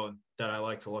my phone that I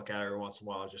like to look at every once in a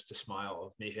while just to smile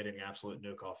of me hitting absolute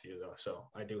nuke off you though. So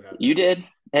I do have. You did.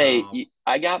 Hey,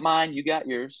 I got mine. You got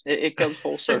yours. It comes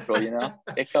full circle,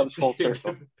 It comes full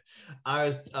circle. I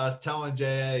was telling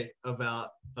JA about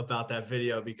that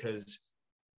video because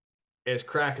it's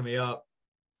cracking me up.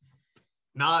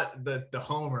 Not the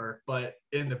homer, but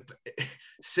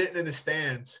sitting in the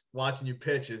stands watching you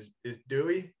pitch is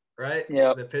Dewey, right?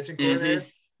 Yeah. The pitching coordinator.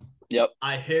 Yep.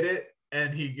 I hit it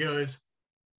and he goes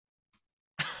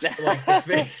like the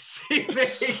face he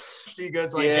makes. He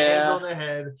goes like hands on the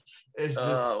head. It's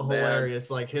just hilarious.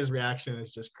 Man. Like his reaction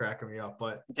is just cracking me up.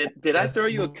 But did I throw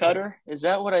you a cutter? Is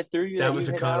that what I threw you? That was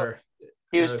a cutter.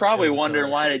 He was probably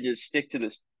wondering why I just stick to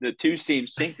the two-seam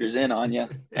sinkers in on you.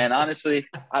 And honestly,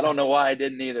 I don't know why I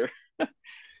didn't either. I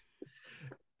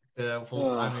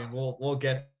mean, we'll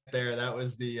get there. That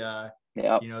was the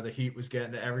the heat was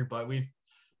getting to everybody.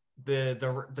 The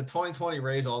 2020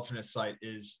 Rays alternate site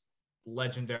is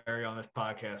legendary on this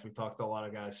podcast. We talked to a lot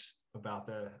of guys about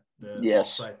the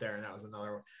site there, and that was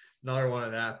another one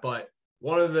of that. But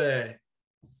one of the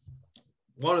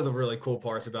really cool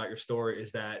parts about your story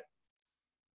is that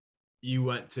you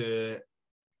went to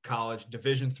college,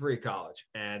 Division III college,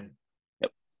 and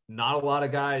not a lot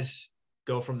of guys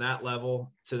go from that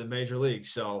level to the major league.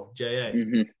 So JA,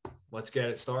 let's get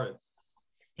it started.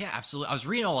 Yeah, absolutely. I was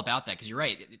reading all about that because you're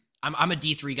right. I'm a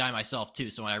D3 guy myself too.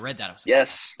 So when I read that, I was like,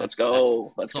 yes, let's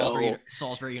go. Let's go.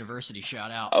 Salisbury University,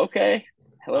 shout out. Okay,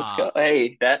 let's go.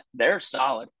 Hey, they're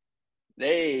solid.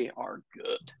 They are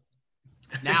good.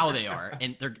 Now they are,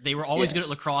 and they were always Yes. good at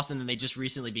lacrosse, and then they just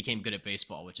recently became good at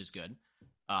baseball, which is good.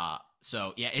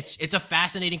 So yeah, it's a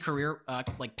fascinating career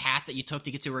like path that you took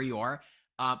to get to where you are.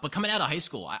 But coming out of high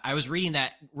school, I was reading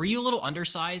that, were you a little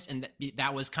undersized, and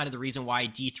that was kind of the reason why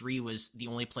D3 was the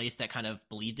only place that kind of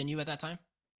believed in you at that time?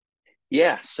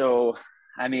 Yeah. So,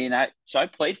 I mean, I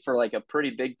played for like a pretty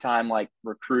big time, like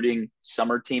recruiting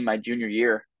summer team my junior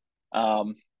year.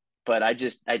 But I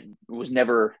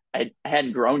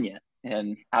hadn't grown yet.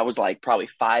 And I was like probably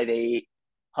 5'8",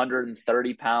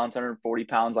 130 pounds, 140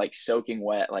 pounds, like soaking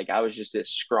wet. Like I was just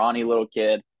this scrawny little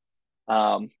kid,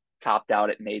 topped out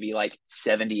at maybe like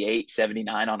 78,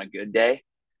 79 on a good day.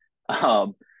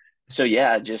 So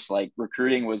yeah, just like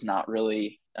recruiting was not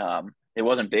really, it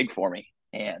wasn't big for me.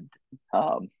 And,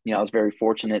 I was very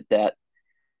fortunate that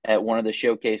at one of the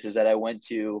showcases that I went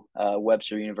to,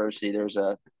 Webster University, there was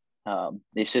the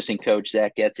assistant coach,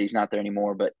 Zach Getz, he's not there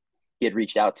anymore, but he had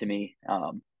reached out to me,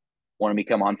 wanted me to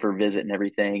come on for a visit and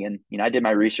everything. And, I did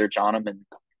my research on them, and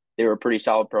they were a pretty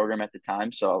solid program at the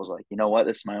time. So I was like, you know what,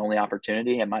 this is my only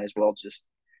opportunity. I might as well just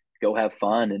go have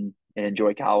fun and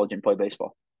enjoy college and play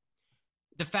baseball.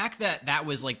 The fact that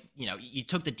was like, you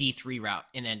took the D3 route,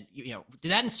 and then,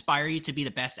 did that inspire you to be the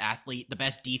best athlete, the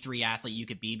best D3 athlete you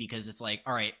could be? Because it's like,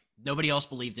 all right, nobody else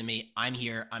believed in me. I'm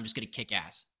here. I'm just going to kick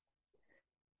ass.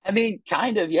 I mean,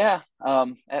 kind of, yeah.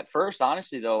 At first,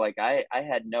 honestly, though, like I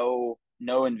had no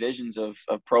envisions of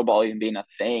pro ball even being a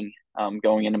thing,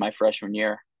 going into my freshman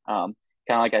year. Kind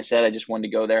of like I said, I just wanted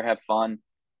to go there, have fun.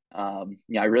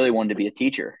 I really wanted to be a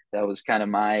teacher. That was kind of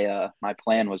my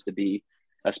plan, was to be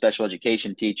a special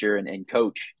education teacher and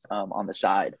coach, on the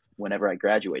side whenever I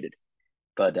graduated.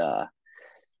 But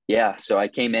yeah, so I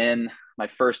came in my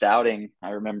first outing. I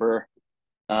remember,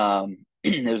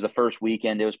 it was the first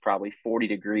weekend. It was probably 40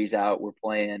 degrees out. We're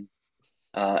playing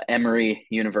Emory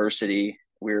University.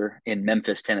 We're in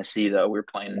Memphis, Tennessee, though. We were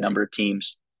playing a number of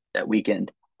teams that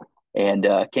weekend, and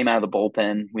came out of the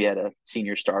bullpen. We had a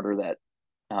senior starter that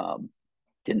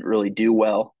didn't really do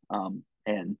well,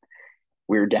 and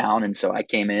we were down. And so I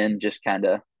came in, just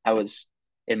I was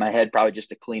in my head probably just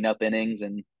to clean up innings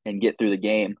and get through the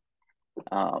game.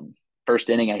 First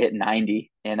inning, I hit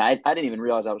 90, and I didn't even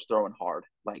realize I was throwing hard.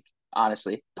 Like,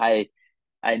 honestly, I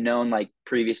had known like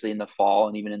previously in the fall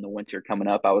and even in the winter coming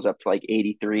up, I was up to like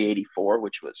 83, 84,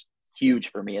 which was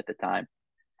huge for me at the time.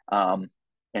 And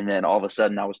then all of a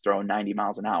sudden I was throwing 90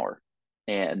 miles an hour,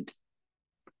 and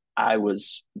I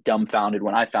was dumbfounded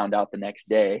when I found out the next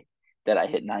day that I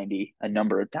hit 90 a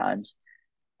number of times.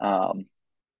 And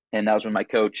that was when my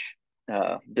coach,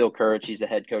 Bill Courage, he's the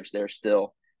head coach there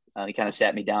still. He kind of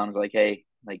sat me down and was like, hey,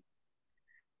 like,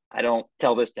 I don't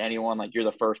tell this to anyone. Like, you're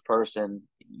the first person.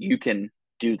 You can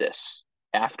do this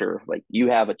after, like, you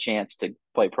have a chance to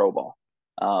play pro ball.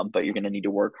 But you're going to need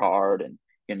to work hard, and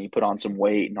you're going to need to put on some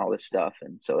weight and all this stuff.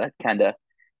 And so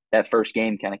that first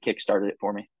game kind of kickstarted it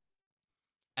for me.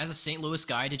 As a St. Louis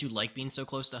guy, did you like being so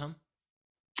close to home?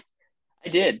 I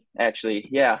did, actually.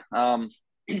 Yeah.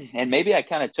 And maybe I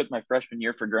kind of took my freshman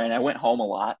year for granted. I went home a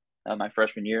lot my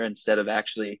freshman year instead of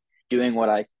actually doing what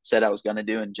I said I was going to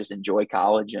do and just enjoy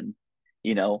college and,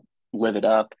 live it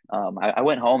up. I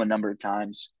went home a number of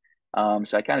times.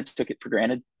 So I kind of took it for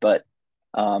granted, but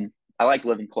I like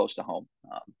living close to home.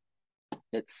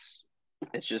 It's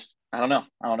just, I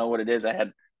don't know what it is. I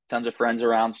had tons of friends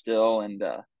around still. And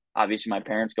obviously my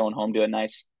parents going home to a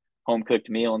nice home cooked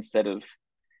meal instead of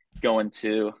going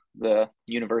to the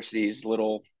university's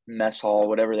little mess hall,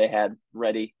 whatever they had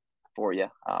ready for you.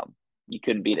 You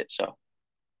couldn't beat it. So.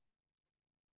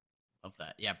 Love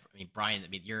that. Yeah. I mean, Brian,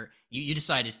 you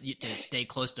decided to stay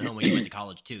close to home when you went to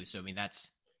college too. So, I mean,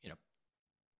 that's, a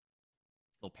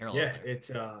little parallel. Yeah.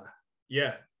 It's,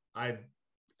 I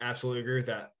absolutely agree with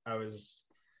that. I was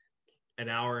an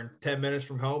hour and 10 minutes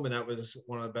from home, and that was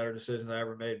one of the better decisions I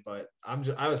ever made. But I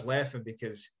was laughing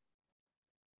because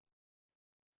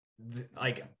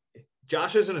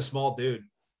Josh isn't a small dude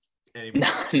anymore.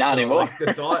 Not anymore. Like,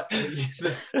 the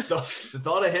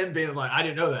thought of him being like, I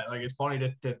didn't know that. Like, it's funny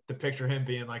to picture him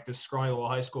being like this scrawny little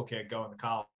high school kid going to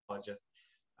college, and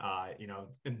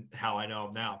and how I know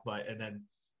him now. And then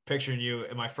picturing you,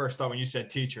 and my first thought when you said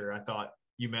teacher, I thought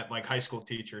you meant like high school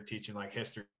teacher teaching like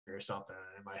history or something.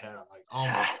 And in my head, I'm like, oh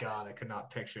my God, I could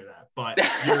not picture that. But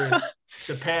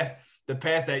the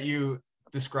path that you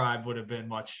described would have been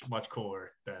much, much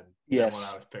cooler than what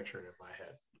I was picturing in my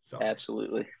head. So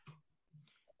absolutely.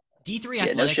 D3 Yeah,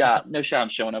 athletics. no shot. I'm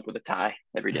showing up with a tie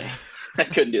every day. I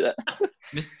couldn't do that.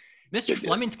 Mr.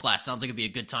 Fleming's class sounds like it'd be a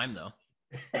good time though.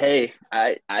 Hey,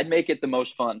 I'd make it the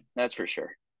most fun. That's for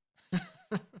sure.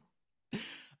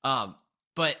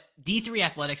 But D3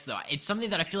 athletics though, it's something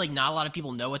that I feel like not a lot of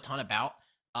people know a ton about.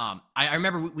 I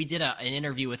remember we did an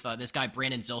interview with this guy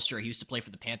Brandon Zylstra. He used to play for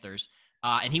the Panthers,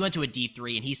 and he went to a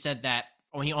D3, and he said that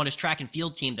on his track and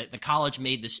field team that the college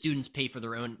made the students pay for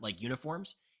their own like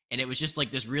uniforms, and it was just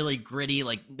like this really gritty,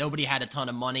 like nobody had a ton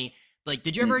of money. Like,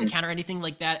 did you ever encounter anything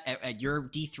like that at your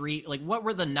D3? Like, what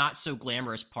were the not so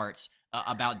glamorous parts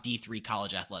about D3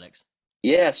 college athletics?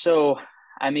 Yeah, so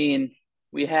I mean,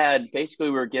 we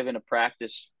were given a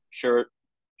practice shirt,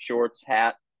 shorts,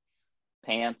 hat,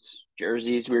 pants,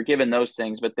 jerseys. We were given those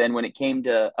things, but then when it came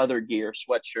to other gear,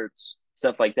 sweatshirts,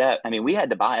 stuff like that, I mean, we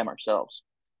had to buy them ourselves.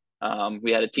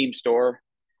 We had a team store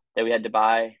that we had to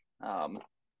buy.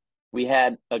 We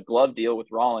had a glove deal with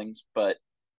Rawlings, but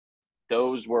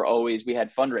we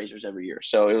had fundraisers every year.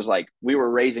 So it was like we were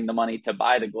raising the money to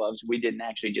buy the gloves. We didn't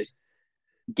actually just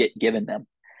get given them.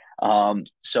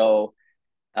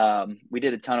 We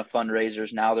did a ton of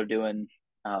fundraisers. Now they're doing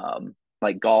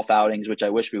like golf outings, which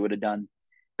I wish we would have done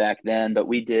back then. But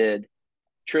we did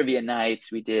trivia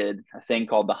nights. We did a thing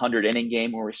called the 100 inning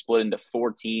game where we split into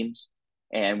 4 teams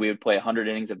and we would play 100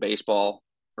 innings of baseball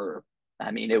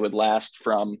it would last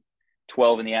from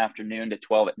 12 in the afternoon to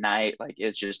 12 at night. Like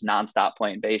it's just nonstop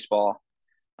playing baseball.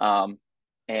 And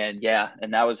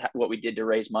that was what we did to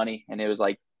raise money. And it was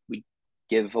like, we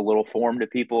give a little form to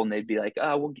people and they'd be like,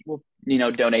 oh, we'll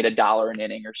donate $1 an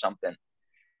inning or something.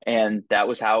 And that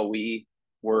was how we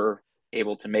were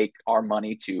able to make our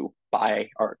money to buy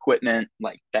our equipment,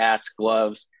 like bats,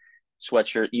 gloves,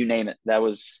 sweatshirt, you name it. That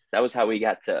was how we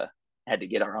had to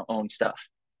get our own stuff.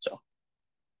 So,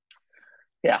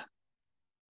 yeah.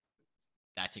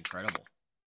 That's incredible.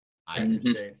 That's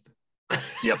insane.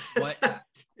 Yep. What?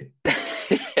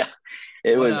 Yeah.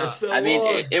 It was, so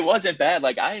it wasn't bad.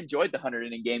 Like I enjoyed the 100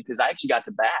 inning game because I actually got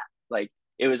to bat. Like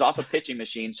it was off a pitching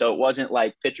machine. So it wasn't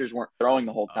like pitchers weren't throwing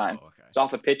the whole time. Oh, okay. It's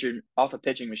off a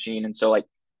pitching machine. And so like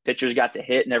pitchers got to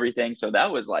hit and everything. So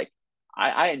that was like,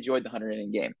 I enjoyed the 100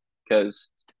 inning game because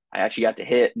I actually got to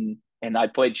hit and I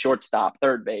played shortstop,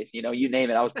 third base, you name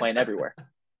it. I was playing everywhere.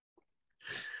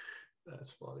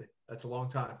 That's funny. That's a long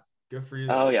time. Good for you.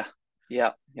 Oh yeah. Yeah.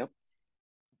 Yep.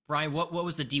 Brian, what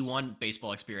was the D1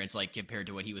 baseball experience like compared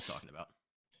to what he was talking about?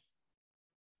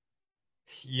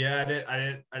 Yeah,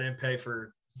 I didn't pay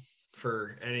for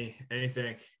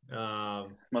anything.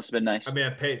 Must have been nice. I mean, I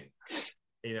paid.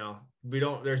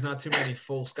 There's not too many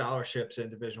full scholarships in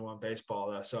Division I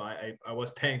baseball though, so I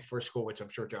was paying for school, which I'm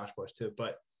sure Josh was too.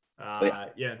 But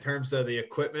in terms of the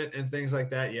equipment and things like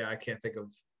that, I can't think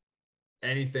of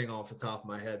anything off the top of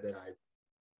my head that I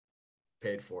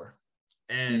paid for.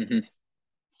 And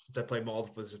since I played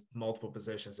multiple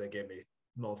positions, they gave me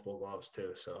multiple gloves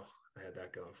too, so I had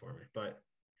that going for me. But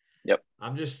yep,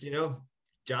 I'm just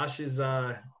Josh was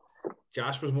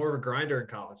more of a grinder in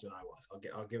college than I was.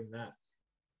 I'll give him that.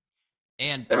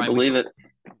 And Brian, believe it.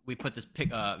 We put this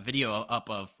video up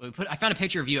of. I found a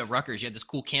picture of you at Rutgers. You had this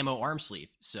cool camo arm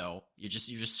sleeve, so you just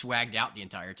swagged out the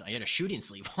entire time. You had a shooting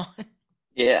sleeve on.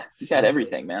 Yeah, you got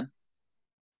everything, man.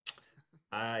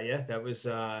 That was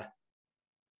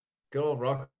good old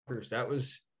Rutgers.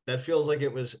 That feels like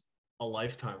it was a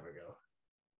lifetime ago.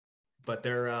 But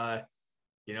they're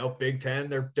Big Ten.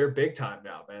 They're big time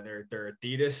now, man. They're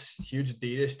Adidas, huge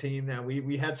Adidas team now.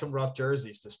 We had some rough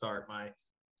jerseys to start my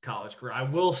college career. I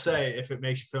will say, if it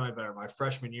makes you feel any better, my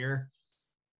freshman year,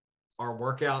 our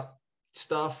workout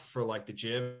stuff for like the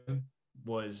gym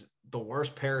was the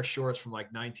worst pair of shorts from like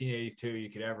 1982 you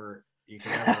could ever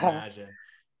imagine.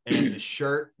 And the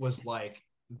shirt was like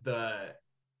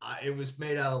it was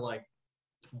made out of like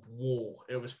wool.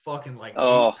 It was fucking like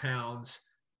 8 pounds.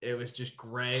 It was just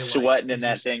gray. Sweating in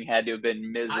that thing had to have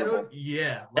been miserable.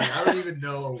 I don't even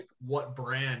know what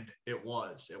brand it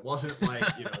was. It wasn't like,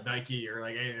 Nike or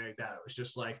like anything like that. It was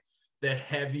just like the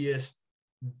heaviest,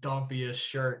 dumpiest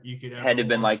shirt you could ever had to have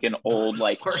been like an old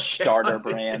like starter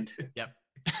brand. Yep.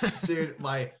 Dude,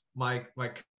 my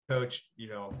coach,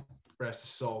 rest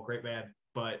his soul, great man,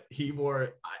 but he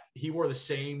wore the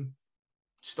same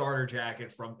starter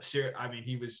jacket from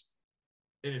he was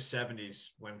in his 70s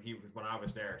when I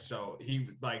was there. So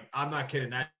I'm not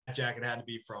kidding, that jacket had to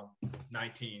be from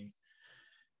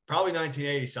probably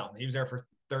 1980 something. He was there for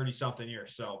 30 something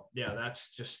years. So yeah,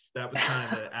 that was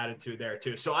kind of the attitude there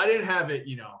too. So I didn't have it,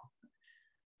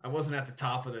 I wasn't at the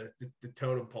top of the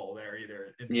totem pole there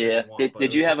either. Yeah.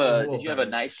 Did you have a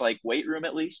nice like weight room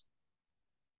at least?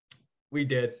 We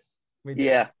did.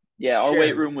 Yeah. Our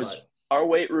weight room was our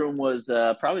weight room was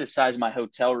probably the size of my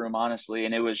hotel room, honestly,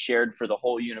 and it was shared for the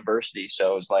whole university.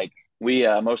 So it was like we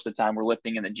most of the time were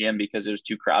lifting in the gym because it was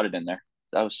too crowded in there.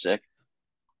 That was sick.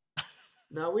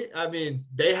 No, I mean,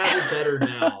 they have it better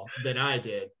now than I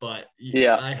did, but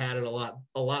Yeah. I had it a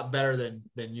lot better than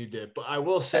you did. But I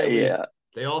will say, Yeah.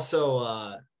 they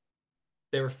also,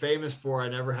 they were famous for, I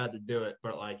never had to do it,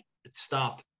 but like it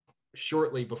stopped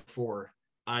shortly before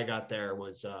I got there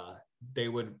was, they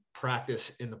would practice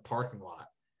in the parking lot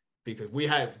because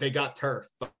they got turf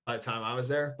by the time I was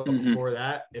there. But before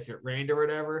that, if it rained or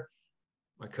whatever,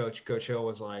 my Coach Hill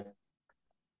was like,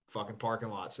 fucking parking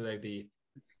lot. So they'd be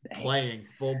playing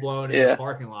full blown in the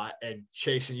parking lot and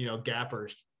chasing,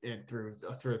 gappers in through the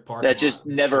parking lot. That just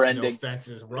never ending. No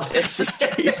fences. It just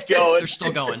keeps going. They're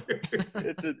still going.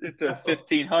 It's a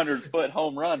 1,500-foot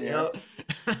home run. Yep.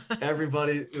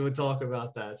 Everybody would talk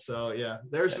about that. So yeah,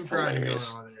 there's some grinding going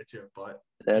on there too. But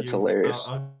that's hilarious.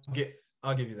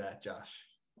 I'll give you that, Josh.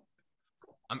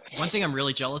 One thing I'm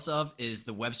really jealous of is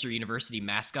the Webster University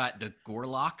mascot, the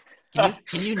Gorlock.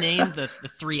 Can you name the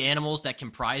three animals that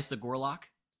comprise the Gorlock?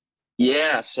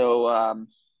 Yeah, so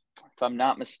if I'm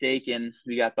not mistaken,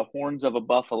 we got the horns of a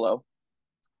buffalo,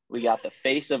 we got the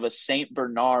face of a Saint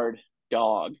Bernard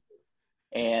dog,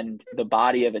 and the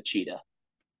body of a cheetah.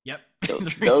 Yep. So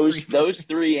those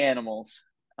three animals.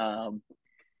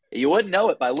 You wouldn't know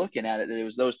it by looking at it that it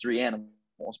was those three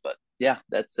animals, but yeah,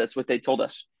 that's what they told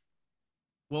us.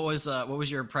 What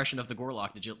was your impression of the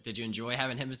Gorlock? Did you enjoy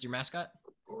having him as your mascot?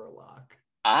 Gorlock.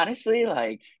 Honestly,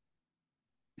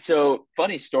 so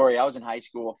funny story. I was in high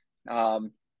school,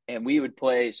 and we would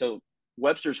play. So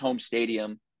Webster's home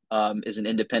stadium is an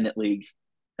independent league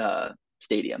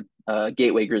stadium,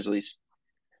 Gateway Grizzlies,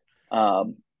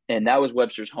 and that was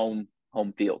Webster's home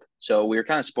field. So we were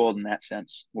kind of spoiled in that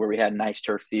sense, where we had a nice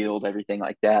turf field, everything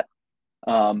like that.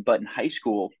 But in high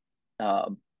school,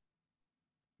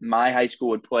 my high school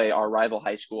would play our rival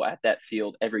high school at that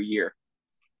field every year,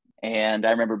 and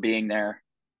I remember being there.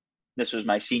 This was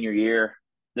my senior year.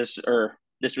 This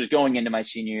was going into my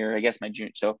senior year, I guess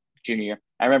junior year.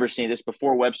 I remember seeing this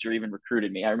before Webster even recruited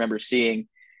me. I remember seeing,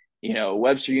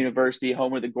 Webster University,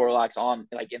 home of the Gorlocks on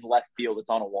in left field. It's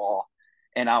on a wall.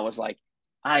 And I was like,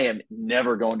 I am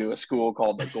never going to a school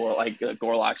called the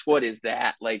Gorlocks. What is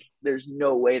that? There's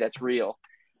no way that's real.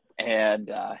 And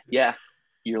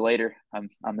year later,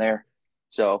 I'm there.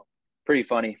 So pretty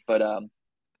funny, but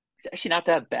it's actually not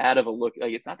that bad of a look.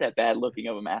 It's not that bad looking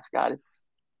of a mascot.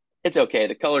 It's okay.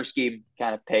 The color scheme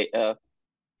kind of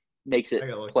makes it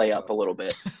play up a little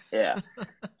bit. Yeah.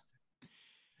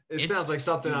 It sounds like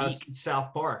something out of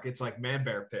South Park. It's like Man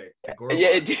Bear Pig.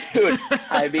 Yeah, dude.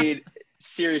 I mean,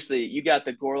 seriously, you got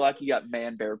the Gorlock, you got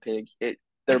Man Bear Pig.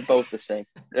 They're both the same.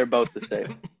 They're both the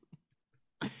same.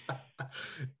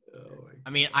 I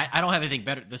mean, I don't have anything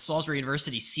better. The Salisbury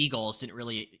University Seagulls we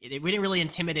didn't really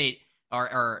intimidate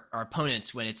our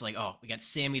opponents when it's like, oh, we got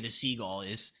Sammy the Seagull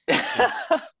is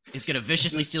going to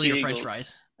viciously steal your French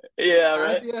fries. Yeah,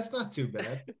 right. Yeah, it's not too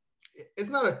bad. It's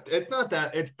not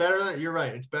that. It's better than, you're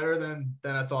right. It's better than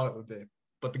I thought it would be.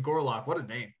 But the Gorlock, what a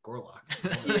name,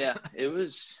 Gorlock. Yeah, it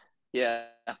was. Yeah,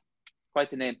 quite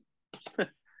the name.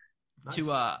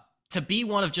 Nice. To be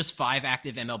one of just 5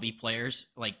 active MLB players,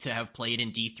 to have played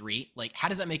in D3, how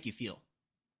does that make you feel?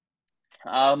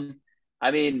 I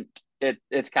mean,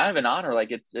 it's kind of an honor.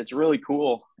 It's really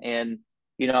cool. And,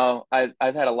 I've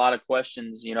had a lot of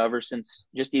questions, ever since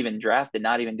just even drafted,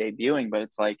 not even debuting, but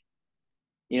it's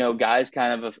guys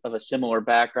kind of a similar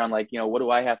background, what do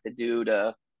I have to do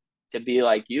to be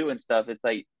like you and stuff? It's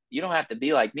you don't have to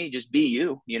be like me, just be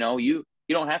you. You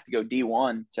don't have to go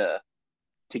D1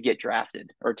 to get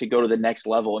drafted or to go to the next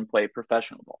level and play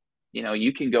professional ball.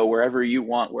 You can go wherever you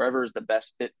want, wherever is the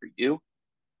best fit for you,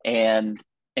 and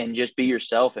just be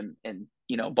yourself and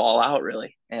ball out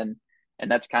really. And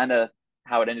that's kind of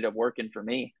how it ended up working for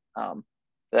me.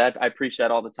 That I preach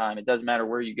that all the time. It doesn't matter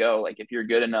where you go. If you're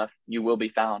good enough, you will be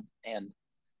found. And,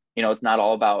 it's not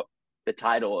all about the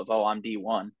title of, oh, I'm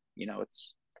D1.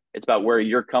 It's about where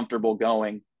you're comfortable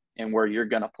going and where you're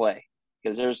going to play.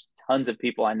 Because there's tons of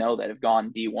people I know that have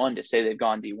gone D1 to say they've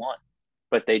gone D1,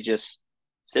 but they just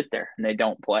sit there and they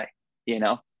don't play,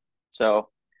 So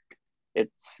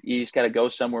you just got to go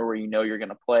somewhere where you're going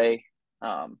to play,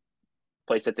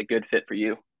 place that's a good fit for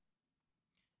you.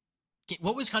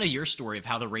 What was kind of your story of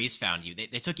how the Rays found you?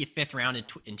 They took you 5th round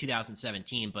in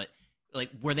 2017, but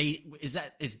is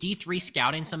D3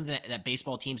 scouting something that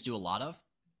baseball teams do a lot of?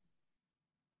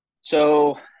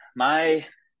 So my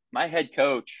head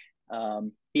coach,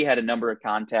 he had a number of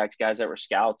contacts, guys that were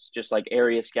scouts, just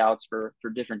area scouts for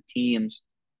different teams.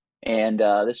 And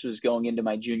this was going into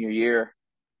my junior year.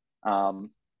 I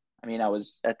mean, I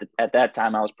was at that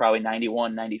time, I was probably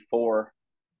 91, 94.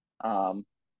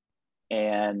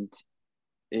 And,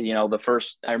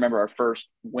 I remember our first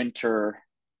winter.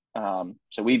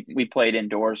 So we played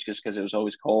indoors because it was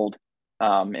always cold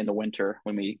in the winter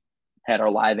when we had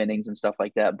our live innings and stuff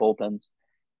like that, bullpens.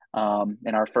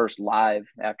 And our first live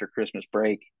after Christmas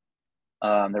break,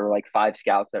 there were like 5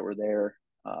 scouts that were there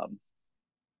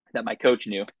that my coach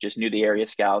just knew the area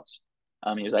scouts.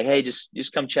 He was like, "Hey,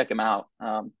 just come check them out."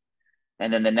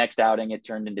 And then the next outing, it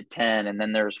turned into 10, and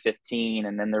then there was 15,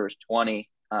 and then there was 20.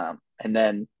 And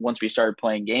then once we started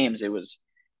playing games, it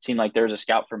seemed like there was a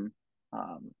scout from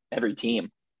every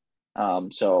team.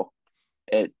 So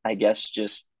I guess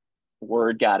just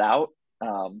word got out.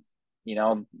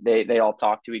 They all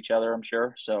talked to each other, I'm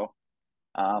sure. So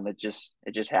it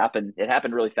just happened. It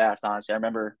happened really fast, honestly. I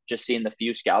remember just seeing the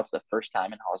few scouts the first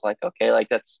time, and I was like, okay, like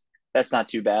that's not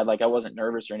too bad. Like I wasn't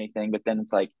nervous or anything, but then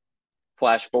it's like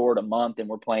flash forward a month and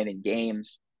we're playing in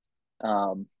games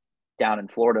down in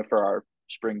Florida for our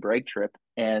spring break trip,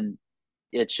 and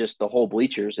it's just the whole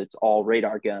bleachers. It's all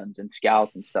radar guns and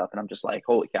scouts and stuff, and I'm just like,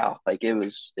 holy cow! Like it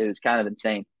was kind of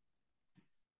insane.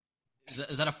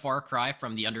 Is that a far cry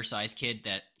from the undersized kid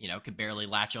that could barely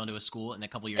latch onto a school, and a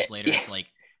couple years later it's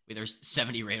like, wait, there's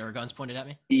 70 radar guns pointed at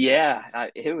me? Yeah,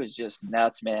 it was just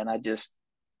nuts, man.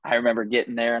 I remember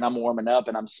getting there and I'm warming up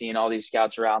and I'm seeing all these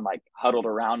scouts around, like huddled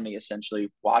around me,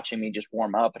 essentially watching me just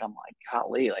warm up, and I'm like,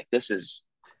 golly, like this is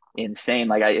insane.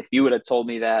 Like if you would have told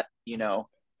me that,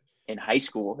 in high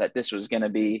school that this was going to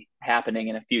be happening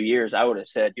in a few years, I would have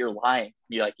said, you're lying.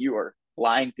 You are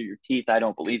lying through your teeth. I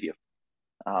don't believe you.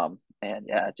 And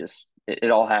yeah,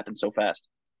 it all happened so fast.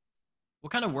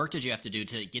 What kind of work did you have to do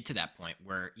to get to that point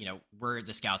where, where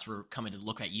the scouts were coming to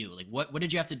look at you? Like what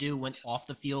did you have to do when off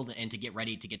the field and to get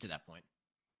ready to get to that point?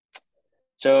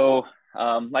 So,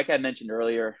 like I mentioned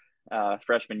earlier,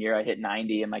 freshman year, I hit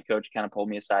 90 and my coach kind of pulled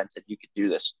me aside and said, you could do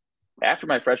this. After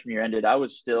my freshman year ended, I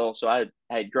was still, so I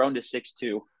had grown to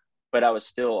 6'2", but I was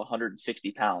still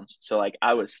 160 pounds. So like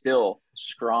I was still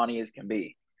scrawny as can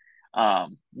be.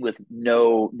 With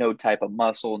no type of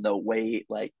muscle, no weight.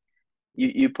 Like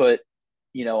you put,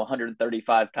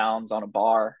 135 pounds on a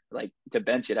bar, like to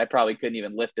bench it, I probably couldn't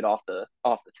even lift it off the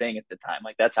thing at the time.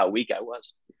 Like that's how weak I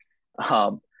was.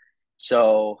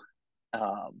 So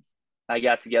I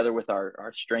got together with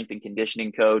our strength and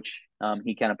conditioning coach.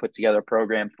 He kind of put together a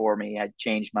program for me. I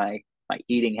changed my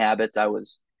eating habits. I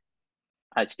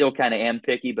still kind of am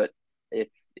picky, but if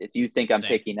you think I'm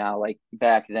picky now, like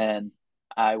back then,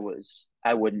 I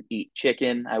wouldn't eat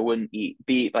chicken. I wouldn't eat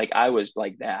beef. Like I was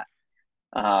like that.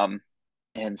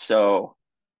 And so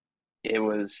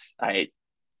I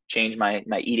changed my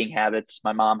eating habits.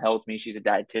 My mom helped me. She's a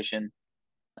dietitian.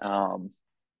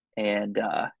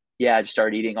 Yeah, I just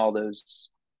started eating all the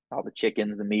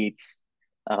chickens, the meats.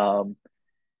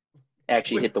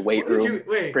 Actually hit the weight room.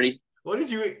 What did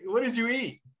you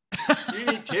eat? You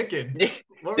didn't eat chicken.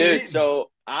 Dude, so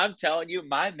I'm telling you,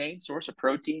 my main source of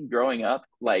protein growing up,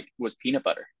 like, was peanut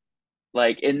butter.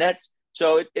 Like, and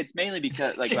it's mainly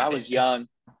because, like, when I was young,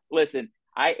 listen,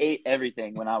 I ate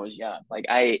everything when I was young. Like,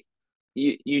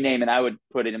 you name it, I would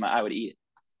eat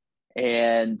it.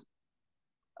 And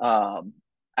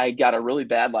I got a really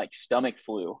bad, like, stomach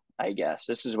flu, I guess.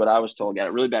 This is what I was told. Got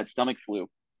a really bad stomach flu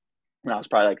when I was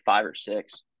probably like 5 or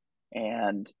 6.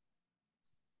 And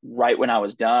right when I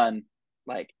was done,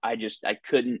 like I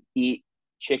couldn't eat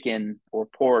chicken or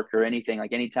pork or anything.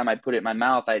 Like anytime I put it in my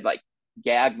mouth, I'd like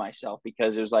gag myself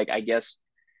because it was like, I guess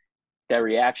that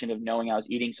reaction of knowing I was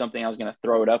eating something, I was going to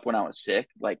throw it up when I was sick.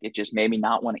 Like it just made me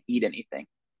not want to eat anything.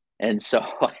 And so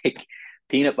like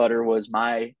peanut butter was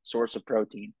my source of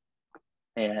protein.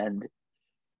 And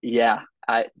yeah,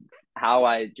 how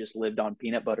I just lived on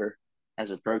peanut butter as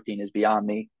a protein is beyond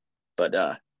me. But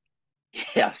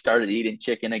yeah, I started eating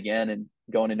chicken again and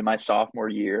going into my sophomore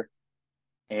year,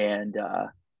 and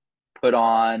put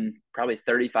on probably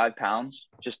 35 pounds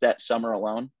just that summer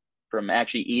alone from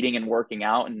actually eating and working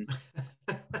out and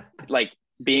like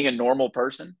being a normal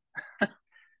person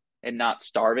and not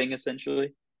starving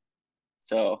essentially.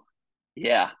 So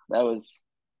yeah,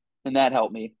 that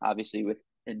helped me obviously with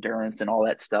endurance and all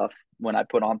that stuff. When I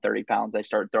put on 30 pounds, I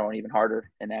started throwing even harder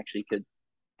and actually could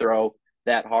throw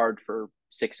that hard for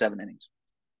 6-7 innings.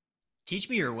 Teach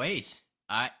me your ways.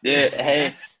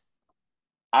 Hey,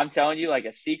 I'm telling you, like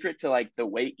a secret to like the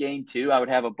weight gain too. I would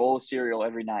have a bowl of cereal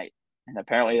every night, and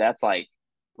apparently that's like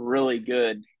really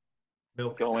good.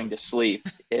 Milk going to sleep.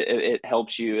 It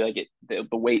helps you, like the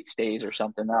weight stays or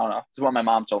something. I don't know. It's what my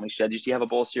mom told me. She said, you have a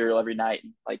bowl of cereal every night,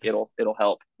 and like it'll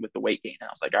help with the weight gain. And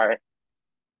I was like, all right.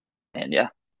 And yeah,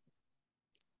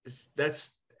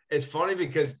 it's funny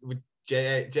because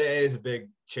J.A. is a big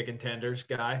chicken tenders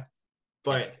guy,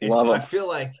 but I feel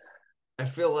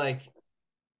like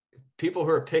people who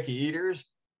are picky eaters,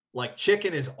 like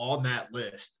chicken is on that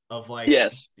list of like,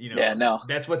 yes, no,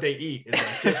 that's what they eat is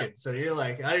like chicken. So you're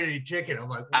like, I didn't eat chicken. I'm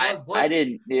like, what? I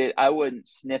didn't, dude, I wouldn't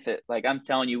sniff it. Like I'm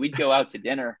telling you, we'd go out to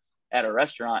dinner at a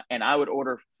restaurant and I would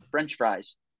order French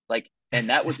fries. Like, and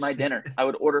that was my dinner. I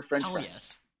would order French fries.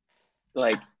 Yes.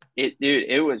 Like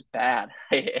it was bad.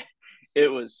 It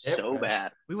was so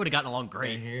bad. We would have gotten along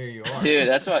great. And here you are. Dude,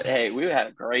 that's what, hey, we had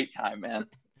a great time, man.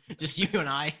 Just you and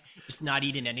I, just not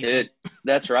eating anything. Dude,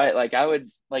 that's right. Like I would,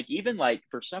 like even like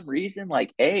for some reason,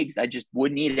 like eggs, I just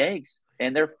wouldn't eat eggs,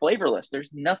 and they're flavorless.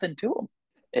 There's nothing to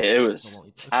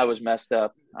them. I was messed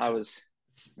up.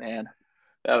 Man,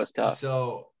 that was tough.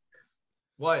 So,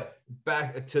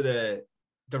 back to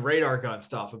the radar gun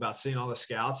stuff about seeing all the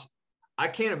scouts. I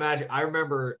can't imagine. I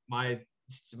remember my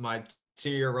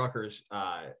senior year Rutgers,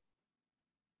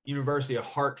 University of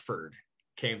Hartford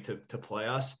came to play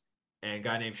us, and a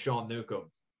guy named Sean Newcomb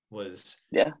was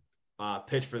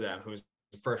pitched for them, who was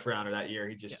the first rounder that year.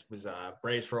 He just was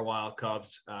Braves for a while,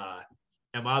 Cubs.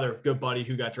 And my other good buddy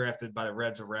who got drafted by the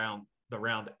Reds around the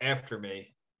round after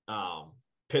me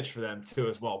pitched for them too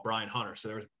as well, Brian Hunter. So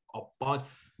there was a bunch.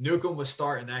 Newcomb was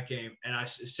starting that game, and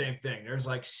same thing. There's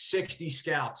like 60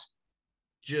 scouts.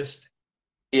 Just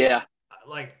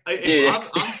like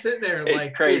I'm sitting there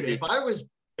like, dude, if I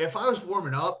was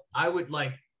warming up, I would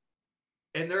like.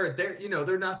 And they're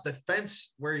they're not, the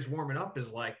fence where he's warming up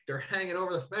is like they're hanging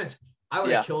over the fence. I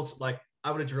would have killed, like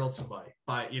I would have drilled somebody,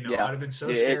 but I'd have been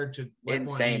so scared to let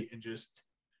one eat and just.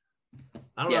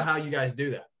 I don't know how you guys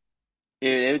do that.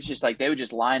 It was just like they would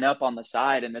just line up on the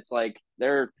side, and it's like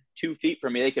they're 2 feet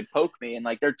from me. They could poke me, and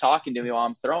like they're talking to me while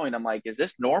I'm throwing. I'm like, is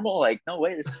this normal? Like, no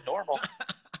way, this is normal.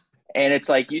 And it's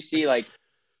like you see, like,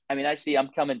 I mean, I'm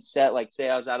coming set. Like, say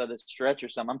I was out of the stretch or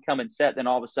something, I'm coming set. Then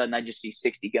all of a sudden, I just see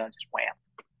 60 guns just wham.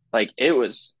 Like it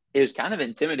was kind of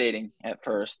intimidating at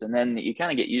first, and then you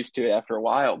kind of get used to it after a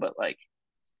while. But like,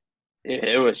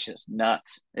 it was just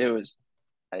nuts. It was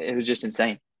just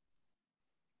insane.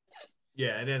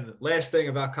 Yeah, and then the last thing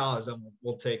about college, then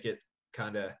we'll take it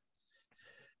kind of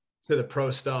to the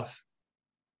pro stuff.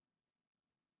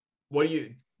 Would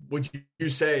you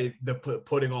say the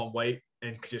putting on weight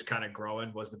and just kind of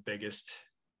growing was the biggest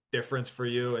difference for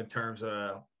you in terms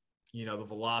of, the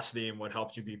velocity and what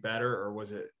helped you be better, or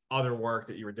was it other work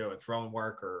that you were doing, throwing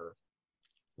work or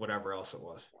whatever else it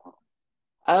was?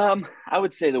 I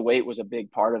would say the weight was a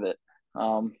big part of it.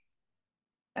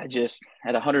 I just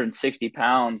at 160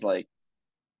 pounds, like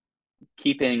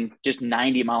keeping just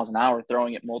 90 miles an hour,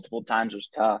 throwing it multiple times was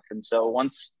tough. And so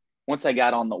once I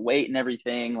got on the weight and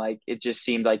everything, like it just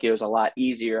seemed like it was a lot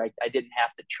easier. I didn't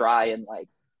have to try and like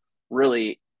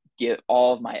really get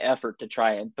all of my effort to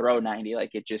try and throw 90.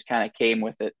 Like it just kind of came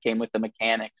with the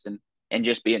mechanics and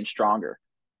just being stronger.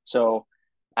 So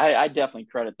I definitely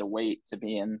credit the weight to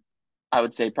being, I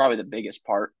would say, probably the biggest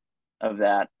part of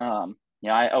that.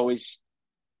 I always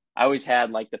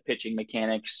had like the pitching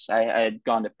mechanics. I had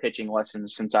gone to pitching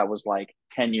lessons since I was like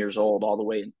 10 years old, all the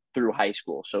way through high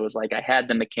school. So it was like I had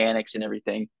the mechanics and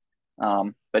everything.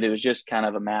 But it was just kind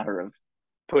of a matter of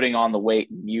putting on the weight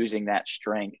and using that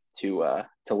strength to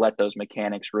let those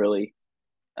mechanics really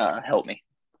help me.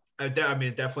 I mean,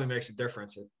 it definitely makes a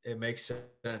difference. It makes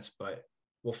sense. But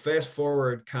we'll fast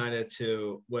forward kind of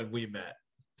to when we met.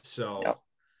 So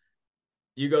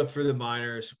you go through the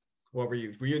minors. What were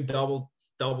you? Were you in double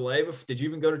A? Did you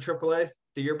even go to triple A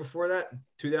the year before that,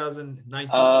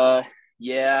 2019?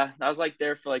 Yeah, I was like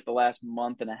there for like the last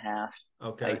month and a half.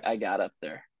 Okay. I got up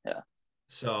there. Yeah.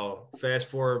 So fast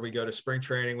forward, we go to spring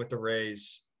training with the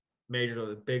Rays, big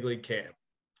league camp.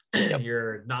 Yep.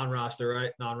 You're non-roster,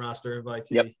 right? Non-roster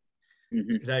invitee. Yep.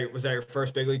 Mm-hmm. Was that your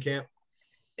first big league camp?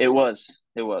 It was.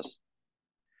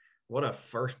 What a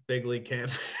first big league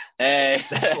camp. Hey.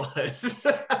 That was.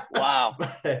 Wow.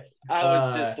 I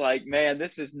was just like, man,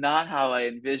 this is not how I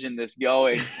envisioned this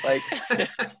going. Like,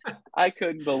 I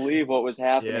couldn't believe what was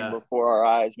happening before our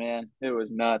eyes, man. It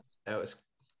was nuts. That was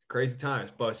crazy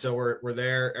times. But so we're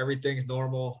there, everything's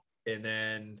normal, and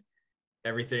then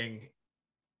everything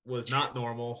was not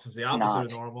normal. It was the opposite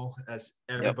of normal, as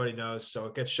everybody knows. So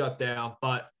it gets shut down.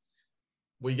 But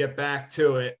we get back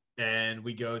to it, and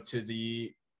we go to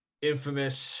the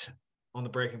infamous, on the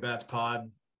Breaking Bats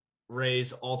pod,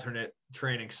 Rays alternate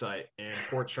training site in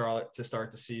Port Charlotte to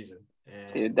start the season.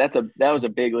 And dude, that was a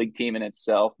big league team in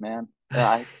itself, man.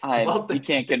 You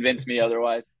can't convince me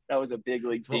otherwise. That was a big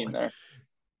league team there.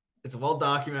 It's well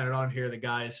documented on here. The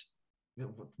guys,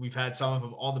 we've had some of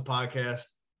them on the podcast,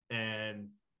 and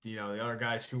the other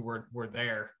guys who were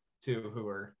there too, who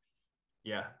are,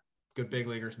 good big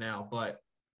leaguers now. But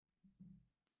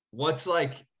what's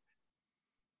like,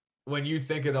 when you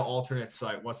think of the alternate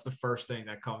site, what's the first thing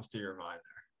that comes to your mind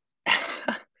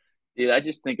there. Dude, I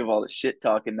just think of all the shit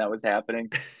talking that was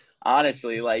happening.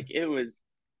 Honestly, like it was,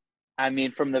 I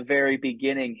mean, from the very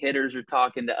beginning, hitters are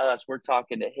talking to us. We're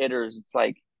talking to hitters. It's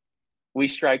like we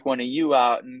strike one of you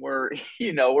out and we're,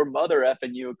 we're mother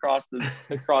effing you across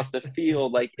the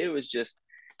field. Like it was just,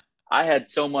 I had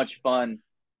so much fun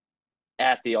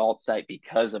at the alt site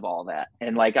because of all that.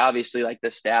 And like obviously like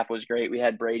the staff was great. We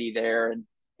had Brady there and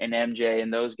MJ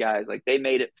and those guys. Like they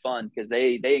made it fun because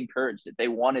they encouraged it. They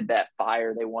wanted that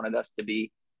fire. They wanted us to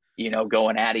be,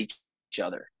 going at each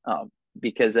other.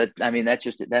 Because that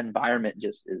environment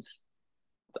just is,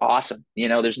 it's awesome.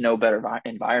 There's no better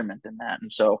environment than that.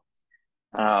 And so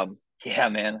yeah,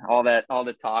 man, all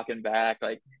the talking back,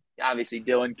 like obviously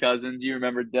Dylan Cousins, you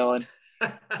remember Dylan,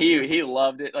 he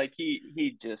loved it. Like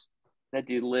he just, that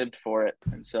dude lived for it.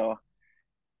 And so,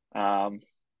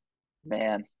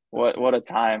 man, what a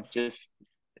time. Just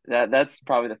that's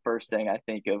probably the first thing I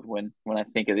think of when I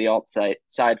think of the alt site,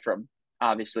 aside from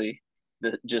obviously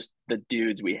the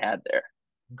dudes we had there.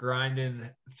 Grinding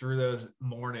through those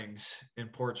mornings in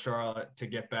Port Charlotte to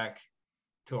get back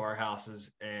to our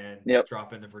houses and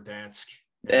drop into Verdansk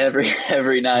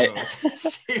every night.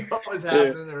 See what was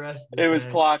happening the rest of the day. It was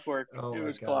clockwork. Oh, it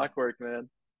was clockwork, man.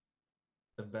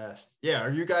 The best. Yeah, or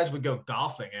you guys would go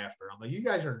golfing after. I'm like, you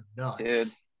guys are nuts.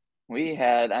 Dude, we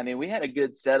had a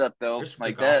good setup though. There's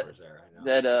like golfers there, I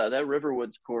know. That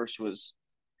Riverwoods course was,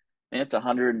 it's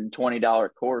 $120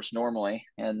 course normally,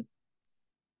 and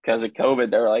because of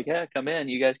COVID, they're like, yeah, come in.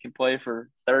 You guys can play for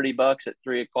 $30 at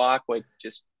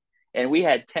 3:00. And we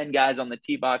had 10 guys on the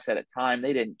tee box at a time.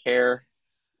 They didn't care.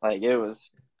 Like it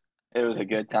was a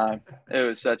good time. It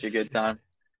was such a good time.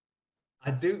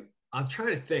 I'm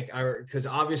trying to think, because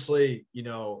obviously,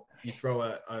 you throw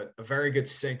a very good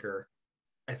sinker.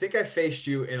 I think I faced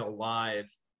you in a live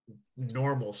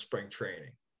normal spring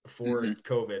training before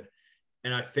COVID.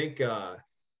 And I think, I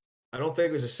don't think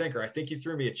it was a sinker. I think you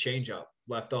threw me a changeup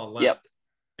left on left.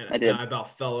 Yep, and I about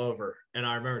fell over. And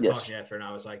I remember talking after, and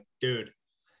I was like, dude,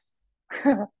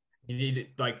 you need to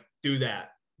like do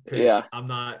that. Because I'm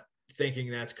not thinking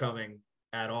that's coming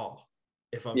at all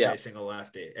if I'm facing a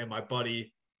lefty. And my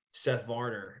buddy Seth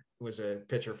Varner, who was a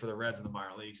pitcher for the Reds in the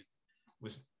minor leagues,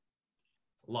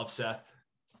 loved Seth.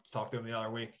 Talked to him the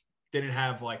other week. Didn't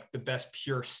have like the best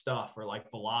pure stuff or like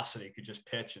velocity, could just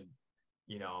pitch and,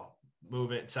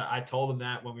 move it. So I told him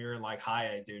that when we were in like high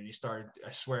A, dude. He started, I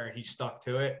swear he stuck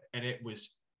to it. And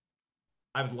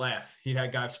I would laugh. He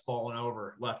had guys falling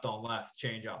over left on left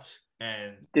change-ups.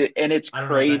 And dude, and it's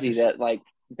crazy that like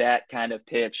that kind of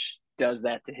pitch does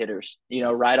that to hitters,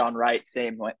 right on right,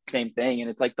 same thing. And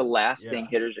it's like the last thing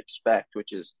hitters expect,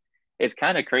 which is, it's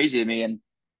kind of crazy to me. And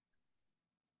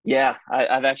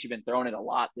I've actually been throwing it a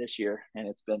lot this year, and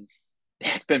it's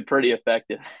been pretty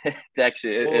effective. It's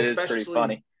actually, it is pretty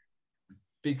funny.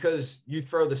 Because you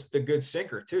throw the good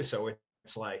sinker too. So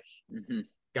it's like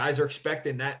guys are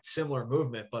expecting that similar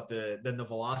movement, but then the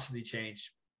velocity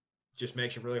change just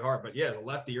makes it really hard. But as a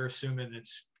lefty, you're assuming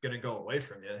it's going to go away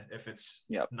from you if it's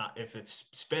not, if it's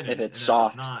spinning, if it's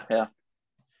soft, not.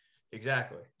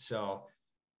 Exactly. So,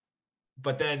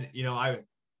 but then,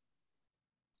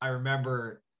 I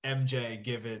remember MJ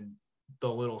giving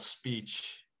the little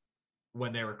speech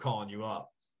when they were calling you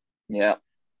up. Yeah.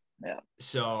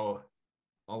 So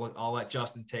I'll let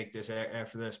Justin take this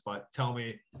after this, but tell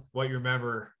me what you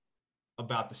remember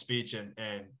about the speech and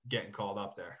getting called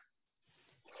up there.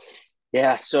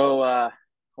 Yeah. So, I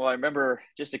remember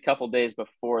just a couple days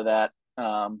before that,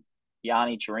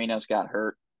 Yanni Chirinos got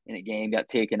hurt in a game, got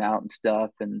taken out and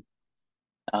stuff. And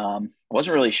I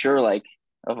wasn't really sure, like,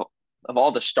 of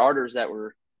all the starters that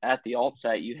were at the alt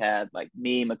site, you had like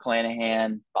me,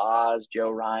 McClanahan, Boz, Joe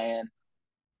Ryan,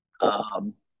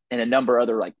 and a number of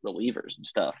other like relievers and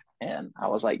stuff. And I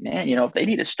was like, man, if they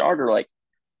need a starter, like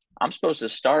I'm supposed to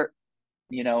start,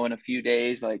 in a few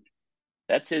days, like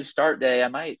that's his start day. I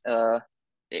might,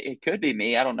 it could be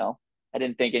me. I don't know. I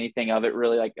didn't think anything of it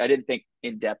really. Like I didn't think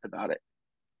in depth about it.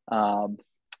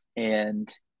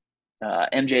 And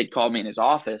MJ had called me in his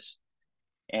office,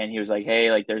 and he was like,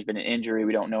 hey, like there's been an injury.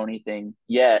 We don't know anything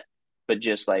yet, but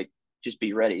just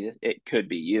be ready. It could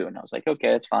be you. And I was like,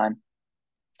 okay, that's fine.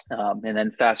 And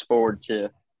then fast forward to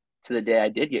the day I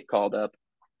did get called up.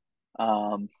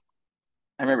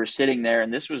 I remember sitting there,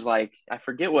 and this was like, I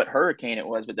forget what hurricane it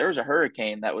was, but there was a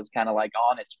hurricane that was kind of like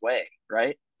on its way,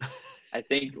 right? I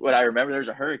think what I remember, there was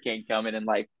a hurricane coming, and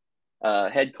like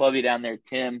head clubby down there,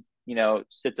 Tim,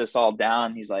 sits us all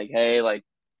down. He's like, hey, like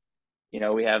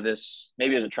we have this,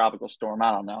 maybe it was a tropical storm.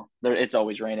 I don't know. It's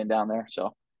always raining down there.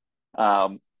 So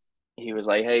um, he was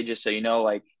like, hey, just so you know,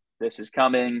 like this is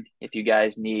coming. If you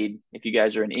guys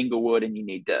are in Inglewood and you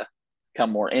need to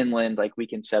come more inland, like we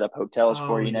can set up hotels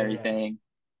for Oh you and yeah. everything.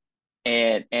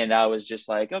 And I was just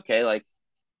like, okay, like,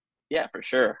 yeah, for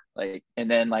sure. Like, and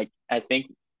then like, I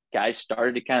think guys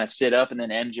started to kind of sit up, and then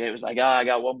MJ was like, I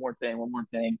got one more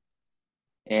thing.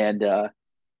 And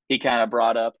he kind of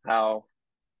brought up how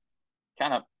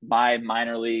kind of my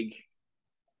minor league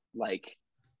like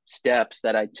steps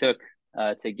that I took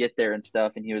to get there and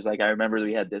stuff. And he was like, I remember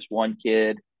we had this one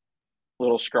kid,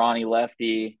 little scrawny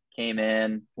lefty, came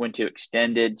in, went to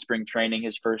extended spring training,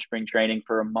 his first spring training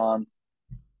for a month,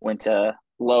 went to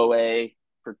low A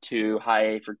for 2,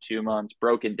 high A for 2 months,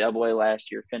 broke in double A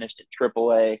last year, finished at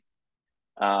triple A.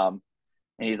 And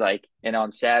he's like, and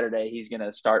on Saturday, he's going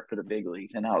to start for the big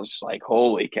leagues. And I was just like,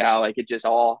 holy cow. Like it just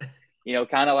all,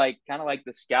 kind of like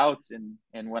the scouts.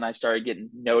 And when I started getting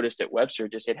noticed at Webster,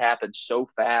 just, it happened so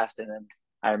fast. And then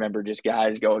I remember just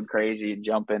guys going crazy and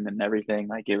jumping and everything.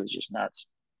 Like it was just nuts.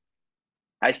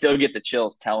 I still get the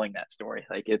chills telling that story.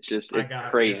 Like it's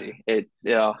crazy. Yeah. It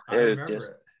I was remember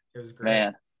just, it. It was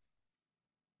great.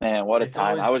 man, what a It's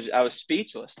time. always I was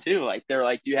speechless too. Like they're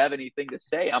like, do you have anything to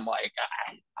say? I'm like,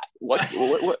 what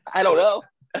I don't know.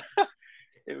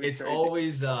 It was it's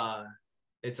crazy.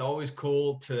 always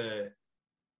cool to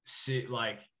see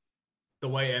like the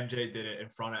way MJ did it in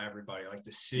front of everybody, like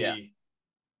to Yeah. see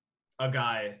a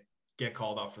guy get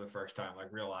called up for the first time,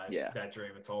 like realize Yeah. that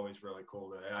dream. It's always really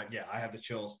cool to I have the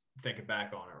chills thinking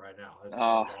back on it right now. It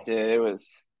Oh, was awesome. dude,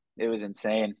 it was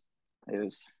insane. It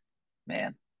was,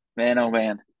 man, oh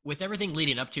man. With everything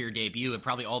leading up to your debut and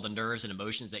probably all the nerves and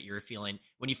emotions that you're feeling,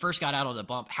 when you first got out on the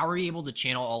bump, how were you able to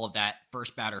channel all of that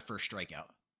first batter, first strikeout?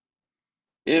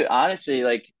 Dude, honestly,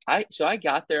 like I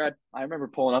got there. I remember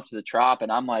pulling up to the Trop,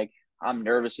 and I'm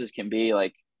nervous as can be.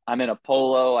 Like I'm in a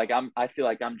polo. Like I feel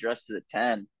like I'm dressed to the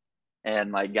 10,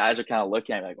 and like guys are kind of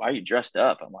looking at me like, why are you dressed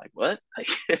up? I'm like, what?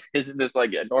 Like, isn't this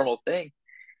like a normal thing?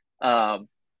 Um,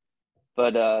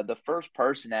 but the first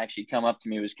person to actually come up to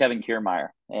me was Kevin Kiermaier,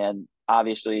 and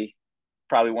obviously,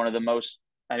 probably one of the most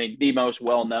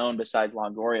well known besides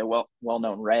Longoria, well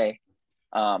known Ray.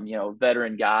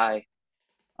 Veteran guy,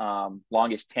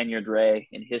 longest tenured Ray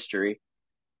in history.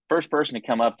 First person to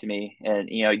come up to me, and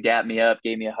he dapped me up,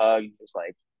 gave me a hug, was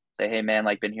like, say, hey man,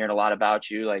 like been hearing a lot about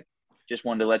you, like just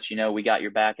wanted to let you know we got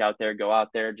your back out there. Go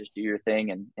out there, just do your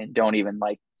thing, and don't even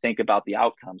like think about the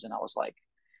outcomes. And I was like,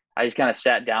 I just kind of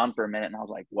sat down for a minute, and I was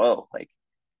like, whoa,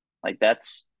 like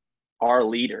that's our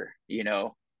leader,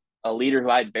 a leader who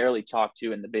I'd barely talked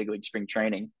to in the big league spring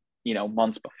training,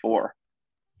 months before.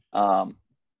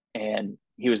 And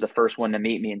he was the first one to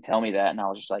meet me and tell me that. And I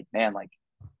was just like, man, like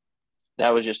that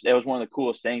was one of the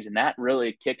coolest things. And that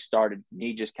really kickstarted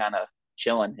me just kind of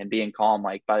chilling and being calm.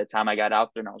 Like by the time I got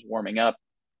out there and I was warming up,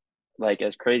 like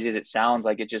as crazy as it sounds,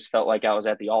 like it just felt like I was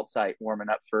at the alt site warming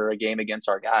up for a game against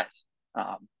our guys.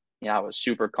 I was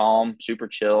super calm, super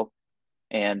chill.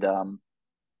 And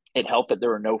it helped that there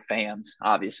were no fans.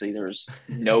 Obviously, there was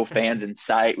no fans in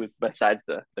sight besides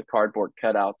the cardboard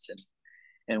cutouts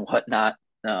and whatnot.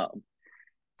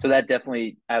 So that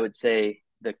definitely, I would say,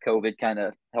 the COVID kind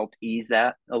of helped ease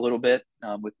that a little bit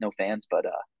with no fans. But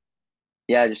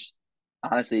yeah, just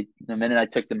honestly, the minute I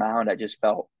took the mound, I just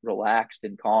felt relaxed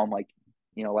and calm. Like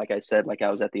like I said, like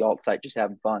I was at the alt site just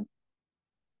having fun.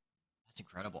 That's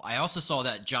incredible. I also saw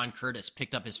that John Curtis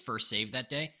picked up his first save that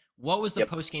day. What was the Yep.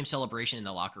 post-game celebration in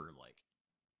the locker room like?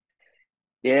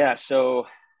 Yeah, so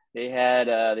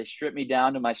they stripped me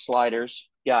down to my sliders,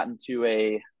 got into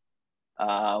a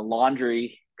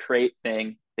laundry crate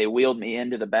thing. They wheeled me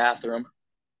into the bathroom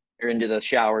or into the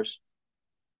showers,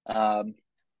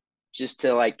 just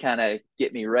to like kind of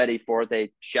get me ready for it.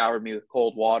 They showered me with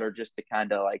cold water just to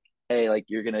kind of like, hey, like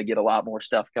you're gonna get a lot more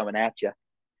stuff coming at you.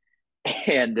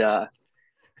 And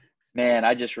man,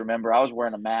 I just remember I was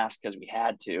wearing a mask because we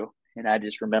had to, and I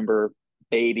just remember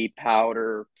baby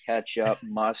powder, ketchup,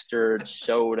 mustard,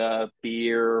 soda,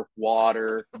 beer,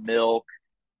 water, milk.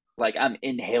 Like I'm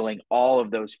inhaling all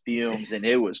of those fumes, and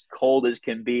it was cold as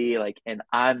can be. Like, and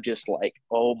I'm just like,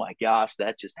 oh my gosh,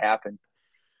 that just happened.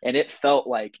 And it felt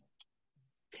like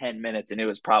 10 minutes, and it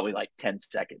was probably like 10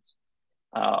 seconds.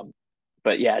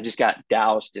 But yeah, I just got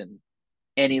doused in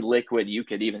any liquid you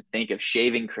could even think of.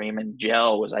 Shaving cream and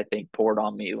gel was, I think, poured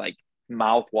on me, like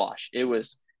mouthwash. It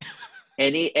was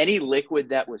any liquid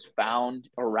that was found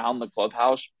around the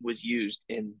clubhouse was used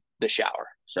in the shower.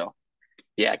 So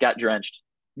yeah, got drenched.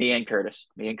 Me and Curtis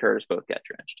both got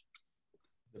drenched.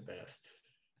 The best.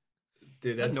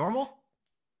 Dude, Is that normal?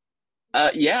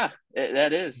 Yeah,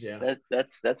 that is. Yeah.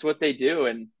 That's what they do,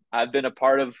 and I've been a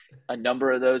part of a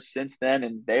number of those since then,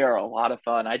 and they are a lot of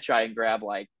fun. I try and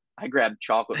I grab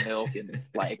chocolate milk and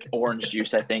like orange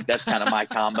juice. I think that's kind of my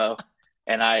combo,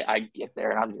 and I get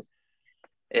there and I'm just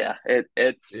yeah,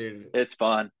 Dude, it's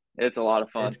fun. It's a lot of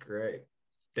fun. it's great.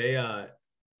 They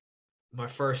my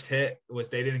first hit was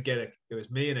they didn't get it was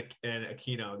me and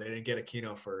Aquino. They didn't get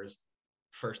Aquino for his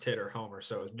first hit or homer,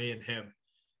 so it was me and him.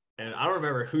 And I don't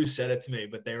remember who said it to me,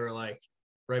 but they were like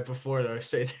right before they were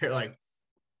saying they're like,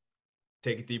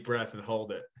 take a deep breath and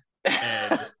hold it.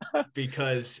 And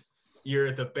because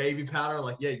you're the baby powder,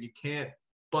 like, yeah, you can't.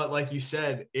 But like you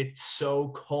said, it's so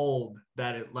cold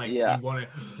that it like Yeah. you want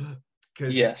to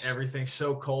because Yes. everything's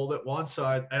so cold at once. So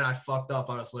I fucked up.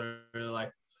 I was literally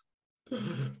like,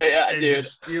 Yeah, dude.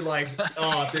 You're like,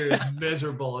 oh, dude, it's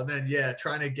miserable. And then yeah,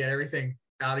 trying to get everything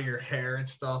out of your hair and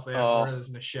stuff afterwards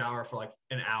in the shower for like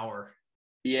an hour.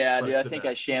 Yeah, But dude. I think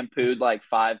I shampooed like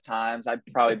 5 times. I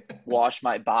probably washed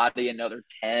my body another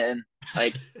 10.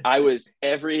 Like I was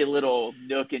every little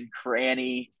nook and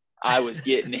cranny I was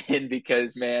getting in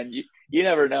because man, you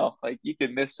never know. Like you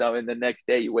could miss some and the next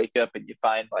day you wake up and you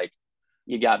find like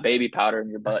you got baby powder in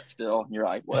your butt still. And you're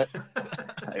like, what?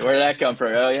 Like, where did that come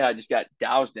from? Oh yeah, I just got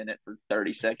doused in it for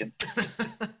 30 seconds.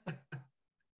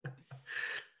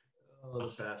 Oh,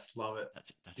 the best. Love it.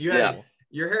 That's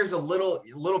Your hair's a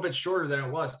little bit shorter than it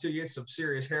was too. You had some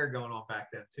serious hair going on back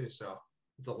then too. So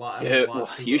it's a lot. Dude,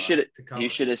 you cover.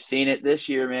 should have seen it this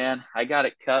year, man. I got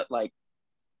it cut like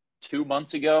 2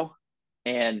 months ago,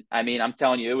 and I mean, I'm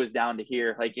telling you, it was down to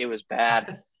here. Like it was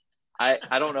bad. I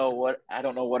don't know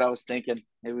what I was thinking.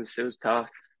 It was tough.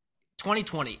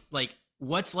 2020. Like,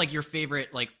 what's like your favorite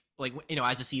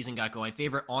as the season got going?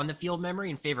 Favorite on the field memory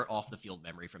and favorite off the field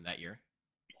memory from that year.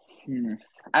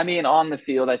 I mean, on the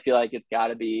field, I feel like it's got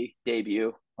to be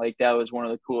debut. Like that was one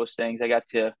of the coolest things. I got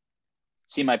to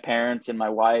see my parents and my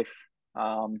wife,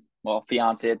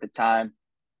 fiance at the time.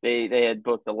 They had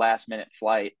booked a last minute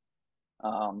flight,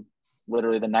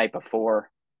 literally the night before.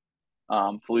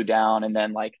 Flew down, and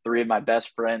then like 3 of my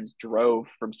best friends drove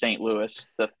from St. Louis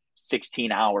the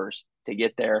 16 hours to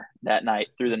get there that night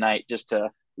through the night just to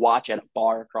watch at a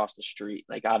bar across the street.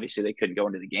 Like obviously they couldn't go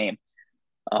into the game.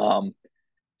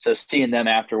 So seeing them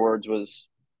afterwards was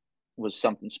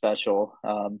something special.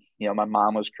 My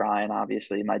mom was crying,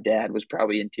 obviously. My dad was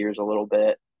probably in tears a little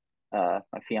bit. My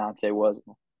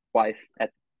wife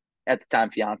at the time,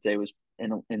 fiance was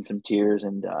in some tears,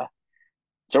 and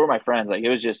so were my friends. Like it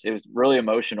was really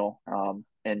emotional,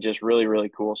 and just really, really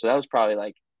cool. So that was probably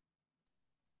like,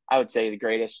 I would say the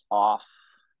greatest off.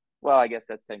 Well, I guess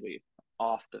that's technically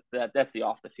that's the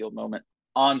off the field moment.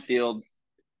 On field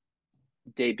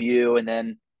debut, and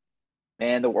then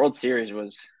man, the World Series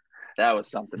was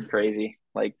something crazy.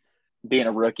 Like being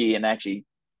a rookie and actually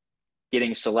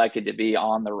getting selected to be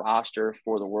on the roster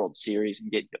for the World Series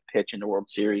and getting to pitch in the World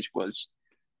Series was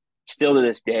still to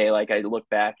this day. Like I look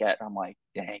back at, I'm like,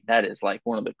 dang, that is like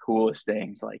one of the coolest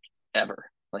things like ever.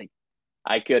 Like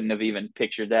I couldn't have even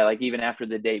pictured that. Like even after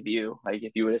the debut, like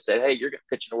if you would have said, hey, you're going to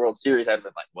pitch in the World Series, I'd have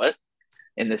been like, what?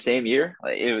 In the same year?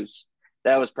 Like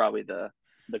that was probably the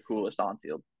coolest on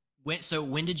field.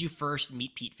 When did you first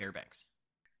meet Pete Fairbanks?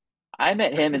 I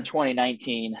met him in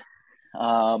 2019.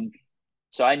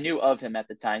 So I knew of him at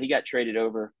the time. He got traded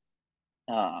over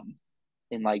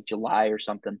in like July or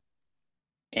something.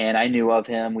 And I knew of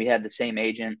him. We had the same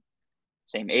agent,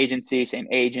 same agency, same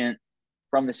agent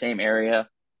from the same area.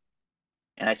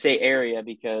 And I say area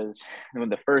because when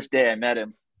the first day I met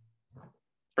him,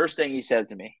 first thing he says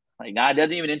to me, like, nah, he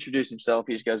doesn't even introduce himself.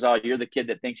 He just goes, oh, you're the kid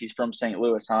that thinks he's from St.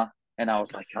 Louis, huh? And I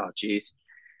was like, oh, geez.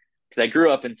 Because I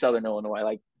grew up in Southern Illinois,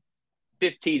 like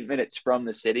 15 minutes from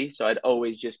the city. So I'd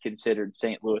always just considered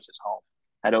St. Louis as home.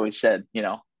 I'd always said,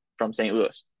 from St.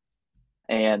 Louis.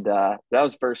 And that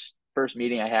was first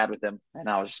meeting I had with him. And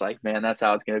I was just like, man, that's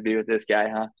how it's going to be with this guy,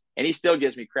 huh? And he still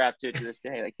gives me crap to this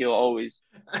day. Like he'll always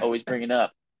bring it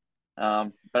up.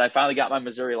 But I finally got my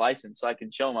Missouri license so I can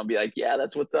show him. I'll be like, yeah,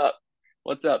 that's what's up.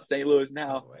 What's up, St. Louis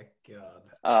now? Oh my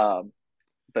God.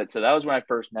 But so that was when I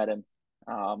first met him.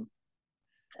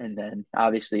 And then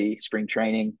obviously spring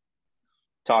training,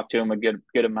 talked to him a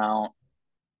good amount.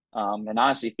 And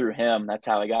honestly, through him, that's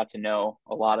how I got to know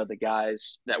a lot of the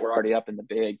guys that were already up in the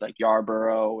bigs, like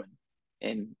Yarborough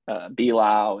and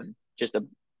Belau, and just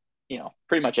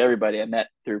pretty much everybody I met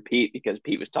through Pete because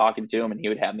Pete was talking to him and he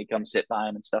would have me come sit by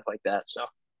him and stuff like that. So,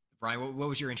 Brian, what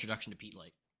was your introduction to Pete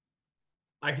like?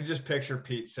 I can just picture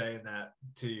Pete saying that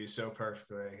to you so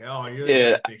perfectly. Oh, you're the guy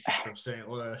that thinks he's from St.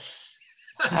 Louis.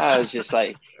 I was just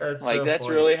like, that's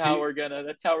so really how we're gonna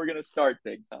start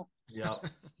things, huh? Yep.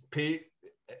 Pete,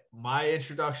 my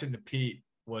introduction to Pete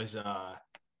was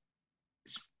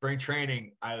spring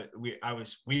training. We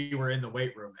were in the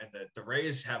weight room, and the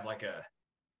Rays have like a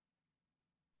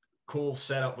cool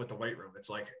setup with the weight room. It's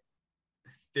like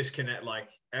disconnect, like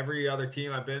every other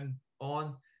team I've been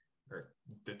on, or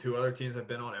the two other teams I've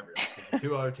been on, the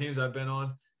two other teams I've been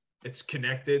on, it's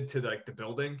connected to like the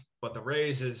building, but the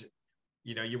Rays is,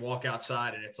 you walk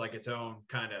outside and it's like its own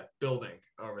kind of building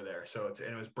over there. So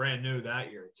it was brand new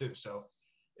that year too. So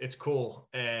it's cool.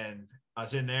 And I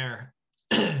was in there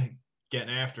getting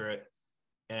after it,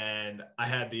 and I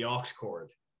had the aux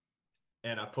cord,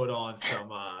 and I put on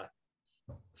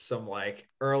some like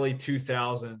early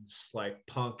 2000s like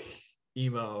punk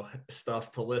emo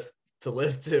stuff to lift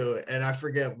to, and I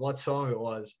forget what song it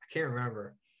was. I can't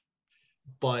remember,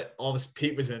 but all this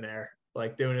Pete was in there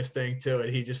like doing his thing too,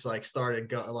 and he just like started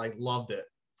loved it.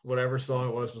 Whatever song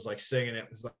it was like singing it.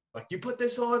 Was like you put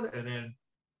this on, and then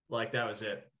like that was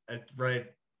it.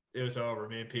 It was over.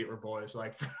 Me and Pete were boys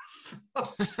like from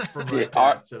right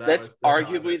there. So that's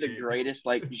arguably the greatest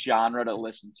like genre to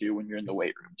listen to when you're in the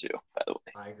weight room too, by the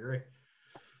way. I agree.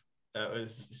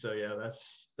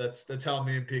 That's how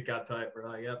me and Pete got tight. We're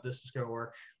like, yep, this is gonna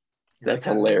work. That's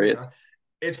hilarious.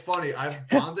 It's funny. I've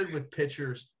bonded with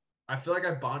pitchers. I feel like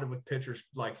I've bonded with pitchers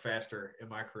like faster in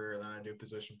my career than I do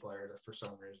position players for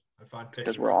some reason. I find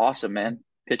pitchers because we're awesome, man.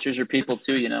 Pitchers are people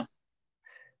too,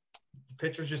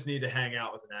 Pitchers just need to hang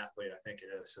out with an athlete. I think it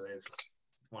is. So they just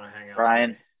want to hang out.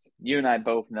 Brian, you and I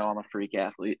both know I'm a freak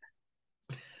athlete.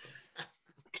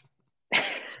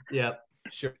 Yep.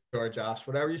 Sure, Josh.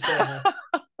 Whatever you say, man.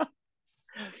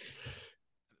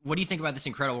 What do you think about this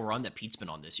incredible run that Pete's been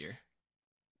on this year?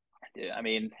 Yeah, I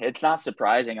mean, it's not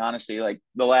surprising, honestly. Like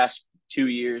the last 2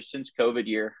 years since COVID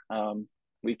year,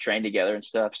 we've trained together and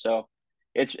stuff. So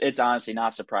it's honestly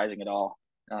not surprising at all.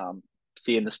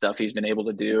 Seeing the stuff he's been able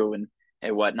to do and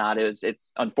whatnot.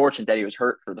 It's unfortunate that he was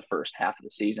hurt for the first half of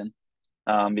the season,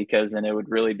 because then it would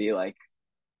really be like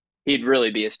he'd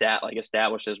really be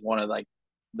established as one of like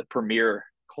the premier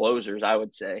closers, I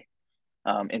would say,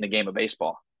 in the game of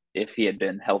baseball if he had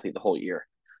been healthy the whole year.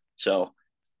 So,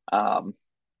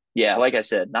 yeah, like I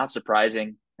said, not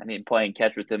surprising. I mean, playing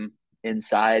catch with him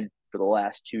inside for the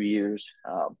last 2 years,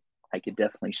 I could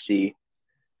definitely see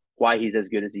why he's as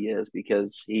good as he is,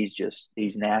 because he's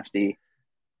nasty.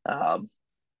 I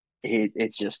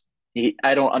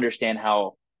don't understand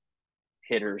how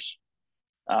hitters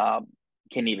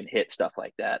can even hit stuff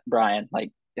like that. Brian,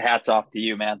 like, hats off to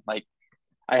you, man. Like,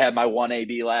 I had my 1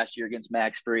 AB last year against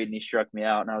Max Fried, and he struck me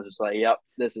out, and I was just like, yep,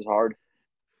 this is hard.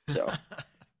 So,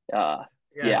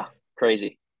 yeah,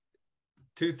 crazy.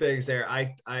 Two things there.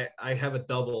 I have a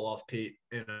double off Pete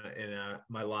in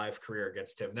my live career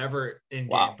against him. Never in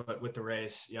game, but with the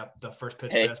Rays. Yep, the first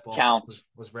pitch fastball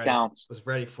was ready. Was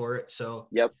ready for it. So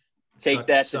yep, take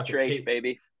that to Trace,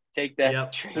 baby. Take that.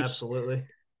 Yep, to Trace. Absolutely.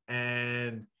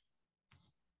 And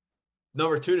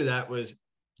number two to that was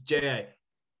J.A.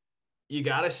 You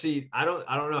got to see. I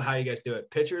don't know how you guys do it.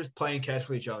 Pitchers playing catch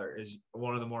with each other is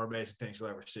one of the more amazing things you'll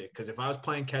ever see. Because if I was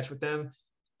playing catch with them,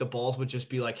 the balls would just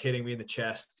be like hitting me in the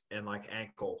chest and like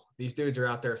ankle. These dudes are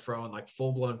out there throwing like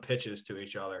full blown pitches to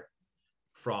each other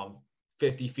from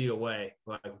 50 feet away,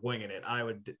 like winging it.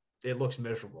 It looks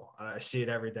miserable. I see it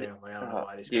every day. I'm like, I don't know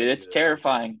why these guys do this. It's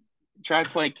terrifying. Try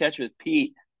playing catch with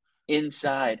Pete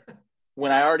inside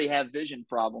when I already have vision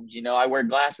problems. I wear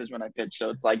glasses when I pitch,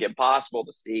 so it's like impossible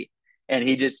to see. And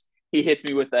he hits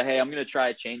me with hey, I'm going to try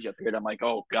a change up here. And I'm like,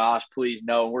 oh, gosh, please,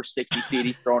 no. We're 60 feet.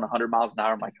 He's throwing 100 miles an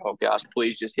hour. I'm like, oh, gosh,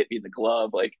 please just hit me in the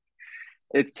glove. Like,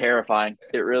 it's terrifying.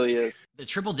 It really is. The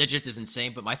triple digits is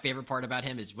insane, but my favorite part about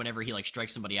him is whenever he, like,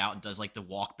 strikes somebody out and does, like, the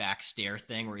walk-back stare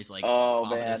thing where he's, like,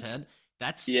 bobbing his head.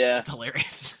 That's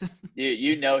hilarious.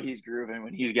 He's grooving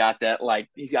when he's got that, like,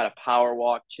 he's got a power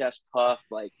walk, chest puff.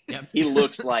 Like, He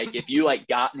looks like if you, like,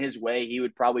 got in his way, he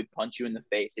would probably punch you in the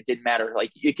face. It didn't matter.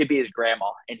 Like, it could be his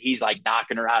grandma, and he's, like,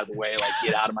 knocking her out of the way, like,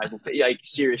 get out of my face. Like,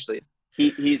 seriously.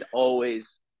 He's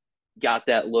always got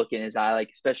that look in his eye,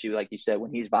 like, especially, like you said,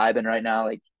 when he's vibing right now,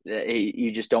 like,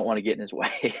 you just don't want to get in his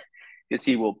way because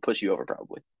he will push you over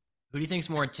probably. Who do you think's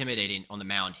more intimidating on the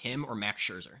mound, him or Max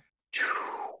Scherzer?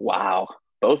 Wow.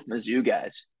 Both Mizzou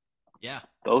guys. Yeah.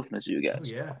 Both Mizzou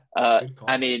guys. Oh, yeah.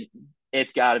 I mean,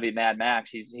 it's got to be Mad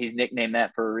Max. He's nicknamed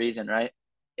that for a reason, right?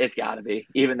 It's got to be.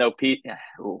 Even though Pete,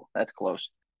 that's close.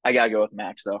 I got to go with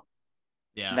Max, though.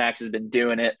 Yeah. Max has been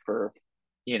doing it for,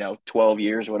 12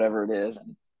 years, whatever it is.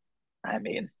 And, I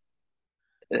mean,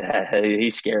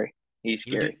 he's scary. He's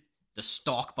scary. The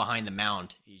stalk behind the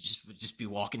mound. He would just be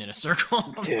walking in a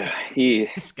circle. Dude,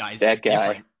 this guy's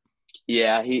different.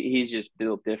 Yeah, he's just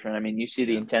built different. I mean, you see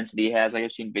the intensity he has. Like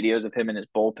I've seen videos of him in his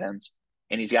bullpens,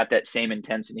 and he's got that same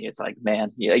intensity. It's like,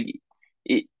 man, yeah,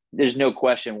 there's no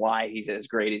question why he's as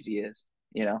great as he is.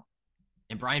 You know,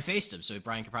 And Brian faced him, so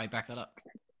Brian could probably back that up.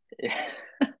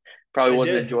 probably I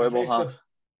wasn't did. enjoyable, huh?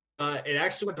 It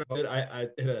actually went good. I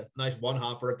hit a nice one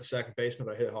hopper at the second baseman.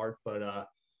 I hit it hard, but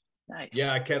Nice.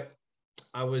 yeah,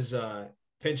 I was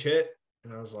pinch hit,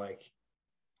 and I was like,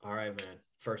 all right, man,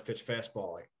 first pitch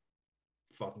fastball, like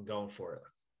fucking going for it,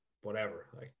 whatever,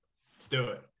 like let's do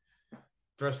it.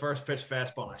 First pitch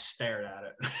fastball, and I stared at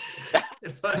it.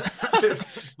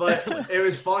 but it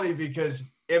was funny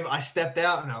because I stepped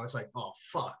out and I was like, oh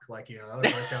fuck, like I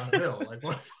was right down the middle, like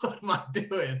what am I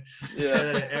doing? Yeah.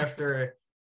 And then after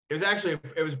it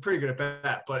was a pretty good at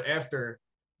bat, but after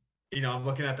I'm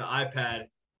looking at the iPad,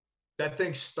 that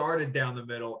thing started down the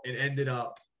middle and ended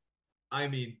up,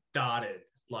 dotted,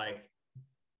 like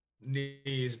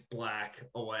knees black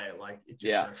away, like it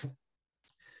just,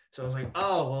 So I was like,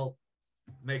 oh well,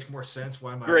 makes more sense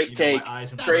why my my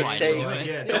eyes and great take. Like,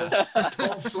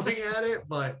 don't swing at it,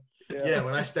 but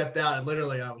when I stepped out, and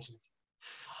literally I was like,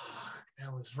 fuck,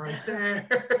 that was right there.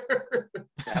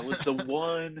 That was the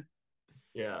one.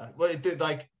 Yeah, well,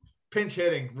 like pinch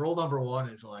hitting rule number one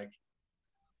is like,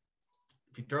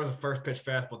 if he throws a first pitch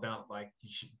fastball down, like you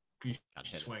should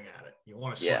swing at it. You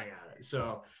want to swing at it.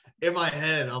 So in my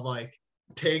head, I'm like,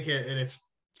 take it, and it's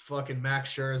fucking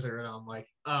Max Scherzer, and I'm like,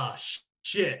 oh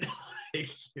shit,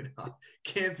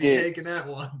 can't be taking that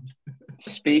one.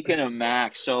 Speaking of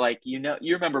Max, so like you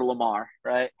remember Lamar,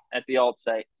 right, at the alt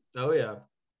site? Oh yeah.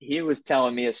 He was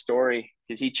telling me a story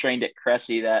because he trained at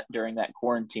Cressy during that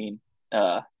quarantine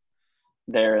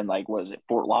there in like, what is it,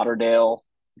 Fort Lauderdale,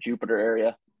 Jupiter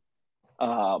area.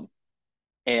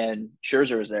 And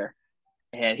Scherzer was there,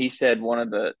 and he said one of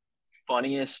the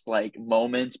funniest like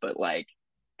moments, but like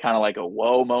kind of like a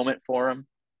whoa moment for him.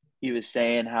 He was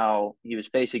saying how he was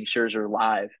facing Scherzer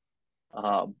live,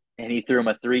 and he threw him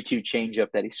a 3-2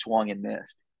 changeup that he swung and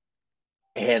missed.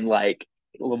 And like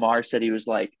Lamar said, he was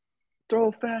like, "Throw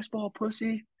a fastball,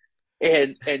 pussy."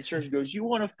 And Scherzer goes, "You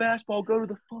want a fastball? Go to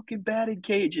the fucking batting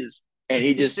cages." And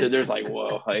he just stood there's like,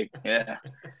 whoa, like, yeah.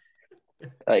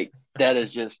 Like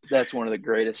that's one of the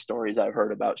greatest stories I've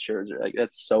heard about Scherzer. Like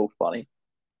that's so funny.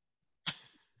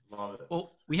 Love it.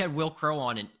 Well, we had Will Crow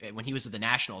on when he was with the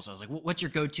Nationals. I was like, what's your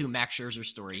go-to Max Scherzer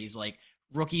story? He's like,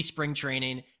 rookie spring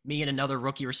training, me and another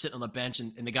rookie were sitting on the bench,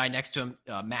 and the guy next to him,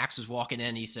 Max, was walking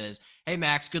in. He says, "Hey,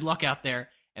 Max, good luck out there."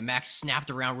 And Max snapped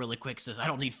around really quick, says, "I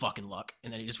don't need fucking luck."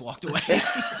 And then he just walked away.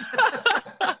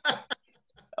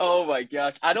 Oh, my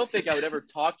gosh. I don't think I would ever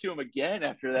talk to him again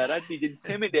after that. I'd be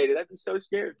intimidated. I'd be so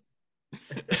scared.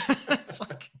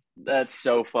 That's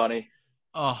so funny.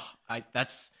 Oh,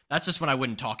 that's just when I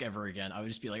wouldn't talk ever again. I would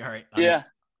just be like, all right,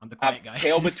 I'm the quiet guy.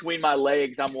 Tail between my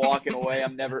legs. I'm walking away.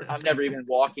 I'm never even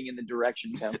walking in the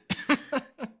direction of him.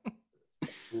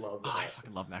 Love that. Oh, I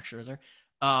fucking love Max Scherzer.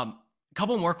 A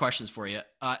couple more questions for you.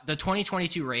 The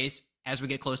 2022 Rays, as we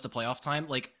get close to playoff time,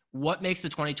 like what makes the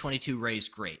 2022 Rays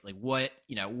great? Like what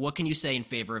can you say in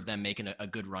favor of them making a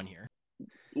good run here?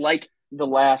 Like the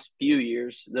last few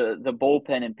years, the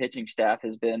bullpen and pitching staff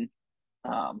has been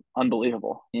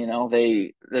unbelievable.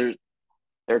 They're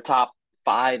top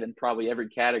 5 in probably every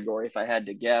category if I had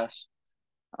to guess.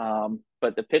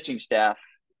 But the pitching staff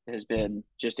has been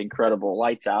just incredible,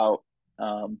 lights out.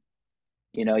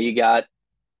 You got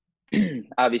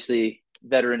obviously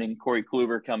veteran and Corey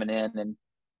Kluber coming in,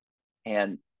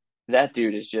 and that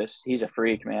dude is he's a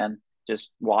freak, man.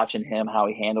 Just watching him, how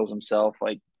he handles himself,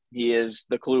 like he is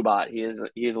the Klubot. He is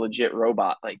a legit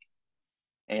robot, like,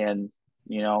 and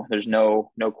there's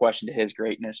no question to his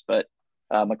greatness. But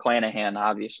McClanahan,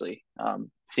 obviously,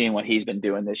 seeing what he's been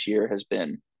doing this year has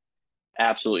been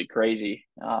absolutely crazy.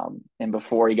 And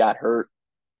before he got hurt,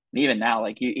 and even now,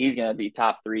 like he's going to be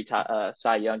top 3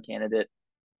 Cy Young candidate.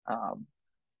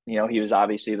 He was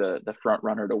obviously the front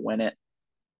runner to win it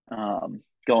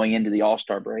going into the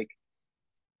All-Star break.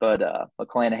 But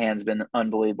McClanahan's been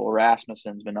unbelievable.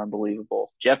 Rasmussen's been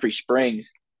unbelievable. Jeffrey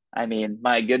Springs, I mean,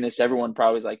 my goodness, everyone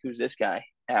probably was like, who's this guy?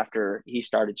 After he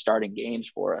started starting games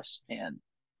for us. And,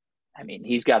 I mean,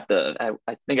 he's got I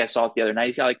think I saw it the other night,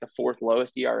 he's got like the 4th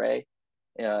lowest ERA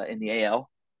in the AL.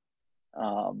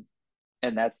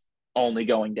 And that's only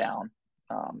going down.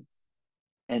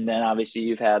 And then, obviously,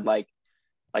 you've had, like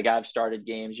I've started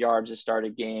games, Yarbs has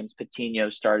started games,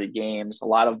 Patino's started games, a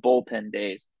lot of bullpen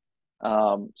days.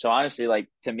 So honestly, like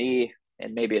to me,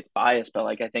 and maybe it's biased, but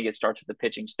like I think it starts with the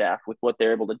pitching staff with what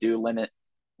they're able to do, limit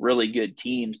really good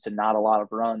teams to not a lot of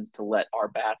runs to let our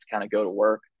bats kind of go to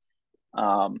work.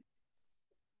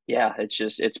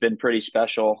 It's been pretty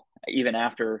special. even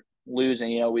after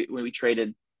losing, we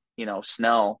traded,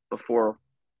 Snell before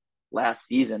last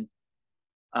season,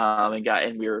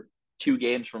 and we were 2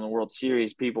 games from the World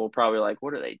Series. People were probably like,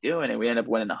 what are they doing? And we ended up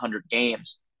winning 100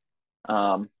 games.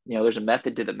 There's a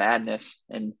method to the madness.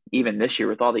 And even this year,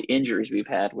 with all the injuries we've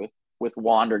had with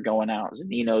Wander going out,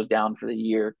 Zanino's down for the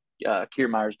year,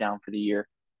 Kiermaier's down for the year.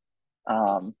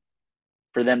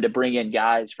 For them to bring in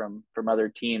guys from other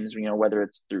teams, whether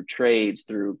it's through trades,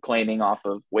 through claiming off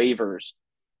of waivers,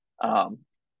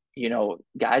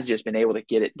 guys just been able to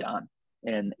get it done.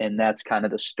 And that's kind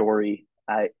of the story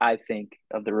I think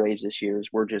of the Rays this year is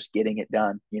we're just getting it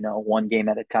done, one game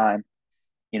at a time.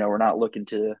 We're not looking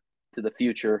to the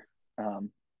future.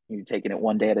 You're taking it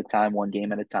one day at a time, one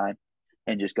game at a time,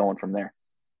 and just going from there.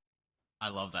 I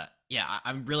love that. Yeah,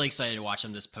 I'm really excited to watch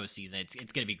them this postseason. It's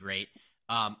going to be great.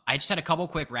 I just had a couple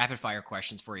quick rapid fire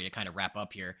questions for you to kind of wrap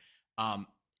up here.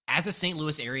 As a St.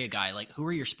 Louis area guy, like who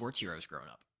were your sports heroes growing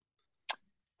up?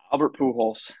 Albert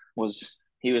Pujols was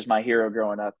my hero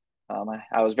growing up.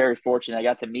 I was very fortunate. I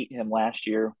got to meet him last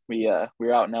year. We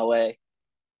were out in LA,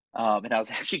 and I was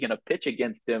actually going to pitch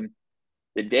against him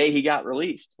the day he got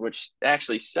released, which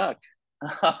actually sucked.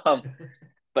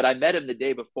 But I met him the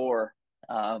day before,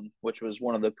 which was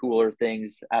one of the cooler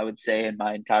things I would say in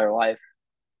my entire life.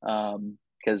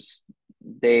 Because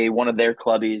one of their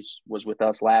clubbies was with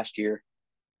us last year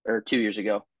or 2 years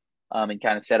ago, and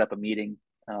kind of set up a meeting.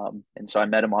 And so I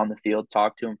met him on the field,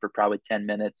 talked to him for probably 10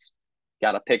 minutes,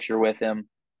 got a picture with him.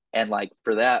 And like,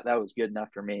 for that was good enough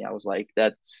for me. I was like,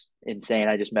 that's insane.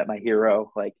 I just met my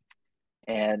hero.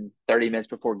 And 30 minutes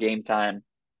before game time,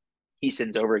 he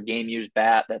sends over a game used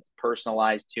bat that's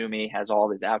personalized to me, has all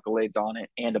of his accolades on it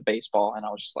and a baseball. And I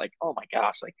was just like, oh my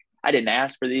gosh, like I didn't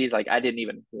ask for these. Like I didn't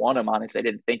even want them, honestly. I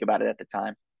didn't think about it at the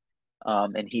time.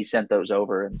 And he sent those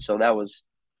over. And so that was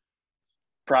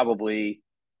probably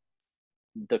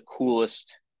the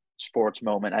coolest sports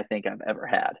moment I think I've ever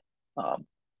had.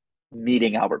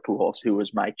 Meeting Albert Pujols, who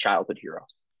was my childhood hero.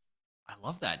 I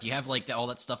love that. Do you have like all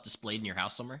that stuff displayed in your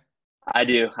house somewhere? I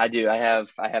do. I have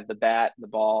the bat, the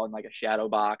ball, and like a shadow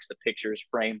box. The pictures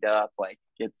framed up. Like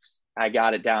I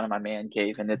got it down in my man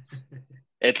cave, and it's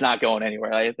not going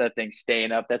anywhere. Like that thing's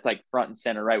staying up. That's like front and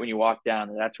center, right when you walk down,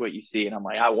 and that's what you see. And I'm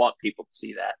like, I want people to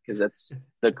see that because that's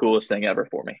the coolest thing ever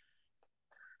for me.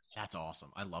 That's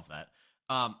awesome. I love that.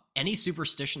 Any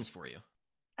superstitions for you?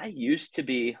 I used to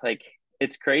be like,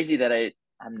 it's crazy that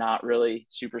I'm not really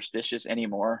superstitious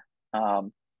anymore.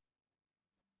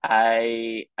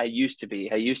 I used to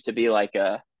be like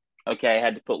okay, I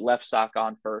had to put left sock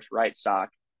on first, right sock,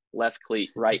 left cleat,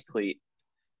 right cleat.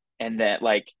 And that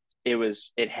like,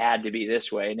 it had to be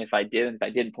this way. And if I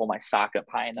didn't pull my sock up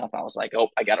high enough, I was like, oh,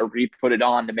 I got to re-put it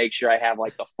on to make sure I have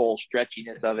like the full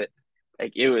stretchiness of it.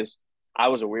 Like I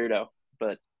was a weirdo,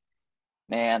 but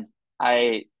man,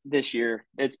 this year,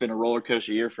 it's been a roller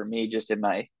coaster year for me, just in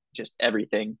just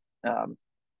everything. I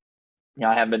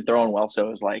haven't been throwing well. So it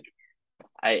was like,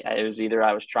 it was either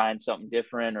I was trying something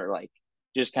different or like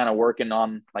just kind of working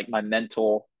on like my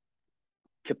mental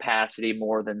capacity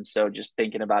more than so just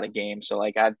thinking about a game. So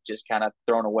like I've just kind of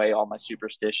thrown away all my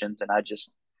superstitions and I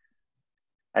just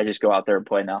go out there and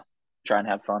play now, try and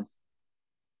have fun.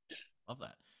 Love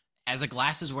that. As a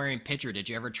glasses wearing pitcher, did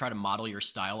you ever try to model your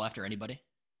style after anybody?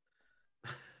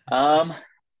 I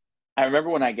remember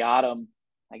when I got him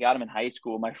in high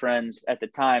school. My friends at the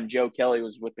time, Joe Kelly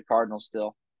was with the Cardinals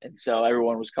still. And so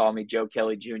everyone was calling me Joe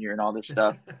Kelly Jr. and all this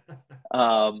stuff.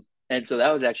 And so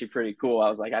that was actually pretty cool. I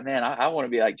was like, man, I want to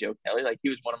be like Joe Kelly. Like he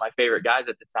was one of my favorite guys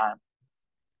at the time.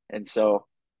 And so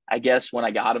I guess when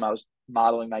I got him, I was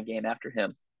modeling my game after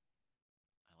him.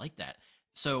 I like that.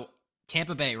 So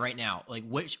Tampa Bay right now, like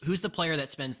who's the player that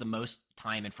spends the most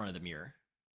time in front of the mirror?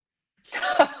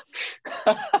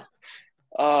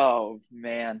 Oh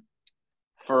man.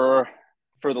 For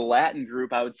the Latin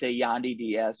group, I would say Yandy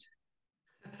Diaz.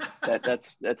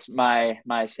 That's my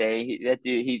say. That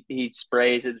dude, he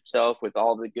sprays himself with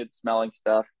all the good smelling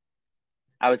stuff.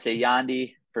 I would say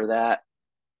Yandy for that.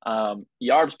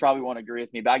 Yarbs probably won't agree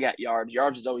with me, but I got Yarbs.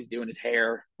 Yarbs is always doing his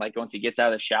hair, like once he gets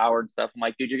out of the shower and stuff. I'm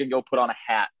like, dude, you're gonna go put on a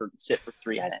hat sit for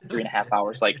 3.5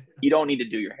 hours. Like, you don't need to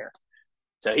do your hair.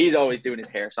 So he's always doing his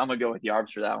hair. So I'm gonna go with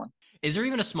Yarbs for that one. Is there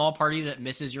even a small part of you that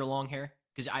misses your long hair?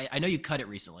 Because I know you cut it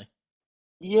recently.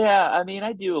 Yeah, I mean,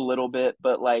 I do a little bit,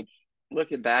 but like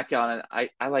looking back on it,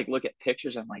 I like look at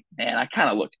pictures. I'm like, man, I kind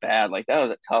of looked bad. Like that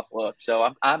was a tough look.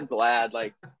 So I'm glad.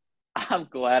 Like I'm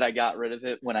glad I got rid of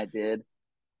it when I did.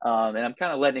 And I'm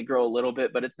kind of letting it grow a little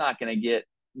bit, but it's not going to get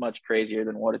much crazier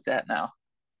than what it's at now.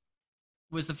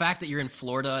 Was the fact that you're in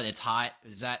Florida and it's hot,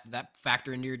 is that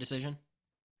factor into your decision?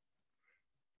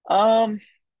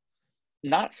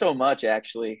 Not so much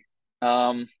actually.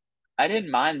 I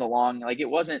didn't mind the long, like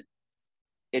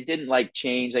it didn't like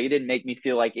change. Like it didn't make me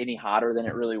feel like any hotter than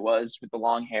it really was with the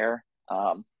long hair.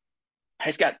 I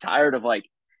just got tired of like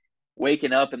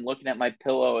waking up and looking at my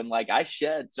pillow and like I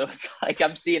shed. So it's like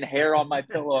I'm seeing hair on my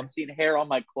pillow, I'm seeing hair on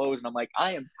my clothes, and I'm like,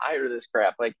 I am tired of this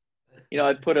crap. Like,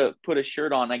 I put a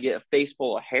shirt on, I get a face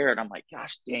full of hair, and I'm like,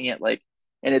 gosh dang it. Like,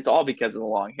 and it's all because of the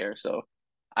long hair. So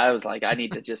I was like, I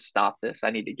need to just stop this.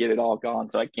 I need to get it all gone.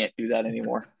 So I can't do that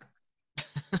anymore.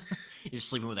 You're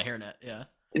sleeping with a hairnet. Yeah.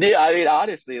 Yeah, I mean,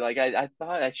 honestly, like I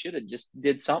thought I should have just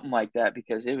did something like that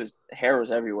because hair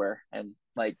was everywhere. And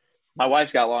like my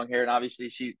wife's got long hair and obviously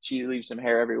she leaves some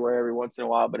hair everywhere every once in a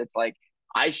while, but it's like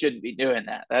I shouldn't be doing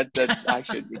that. I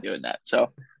shouldn't be doing that.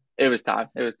 So it was time.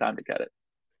 It was time to cut it.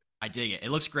 I dig it.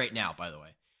 It looks great now, by the way.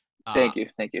 Thank you.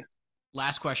 Thank you.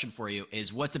 Last question for you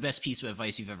is, what's the best piece of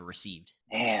advice you've ever received?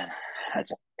 Man,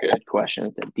 that's a good question.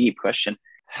 It's a deep question.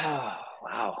 Oh,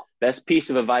 wow. Best piece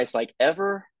of advice like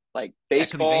ever? Like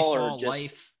baseball or just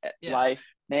life? Yeah. Life?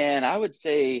 Man, I would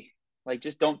say like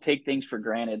just don't take things for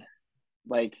granted.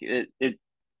 Like it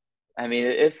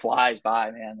flies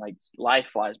by, man. Like life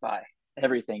flies by.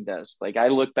 Everything does. Like I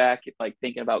look back at like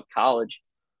thinking about college,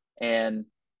 and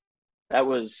that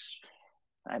was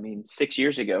 6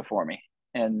 years ago for me.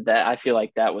 And that I feel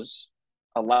like that was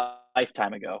a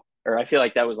lifetime ago. Or I feel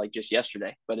like that was like just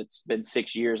yesterday, but it's been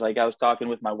 6 years. Like I was talking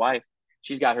with my wife.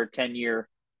 She's got her 10-year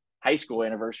high school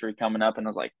anniversary coming up. And I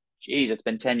was like, geez, it's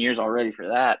been 10 years already for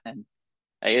that. And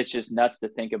it's just nuts to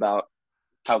think about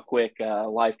how quick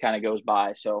life kind of goes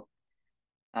by. So,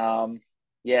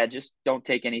 yeah, just don't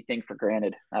take anything for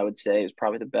granted, I would say is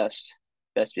probably the best.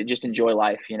 Just enjoy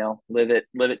life, live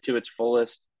it to its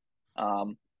fullest,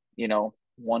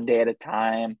 one day at a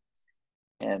time.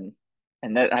 And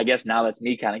that, I guess now that's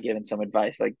me kind of giving some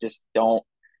advice. Like just don't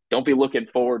be looking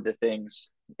forward to things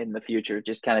in the future.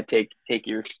 Just kind of take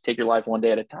your life one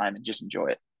day at a time and just enjoy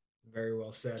it. Very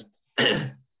well said.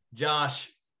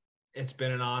 Josh, it's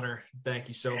been an honor. Thank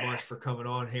you so much for coming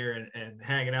on here and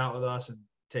hanging out with us and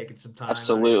taking some time.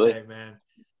 Absolutely. Out of your day, man.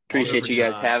 Appreciate you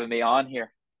guys having me on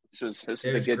here. This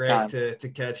is a good time. It was great to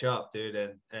catch up, dude,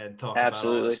 and talk about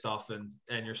all this stuff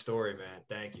and your story, man.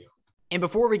 Thank you. And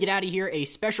before we get out of here, a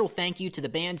special thank you to the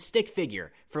band Stick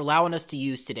Figure for allowing us to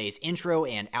use today's intro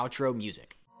and outro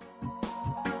music.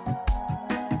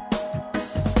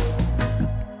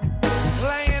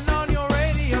 Playing on your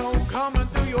radio, coming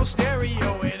through your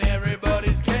stereo, and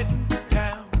everybody's getting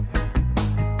down.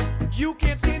 You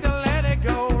can't see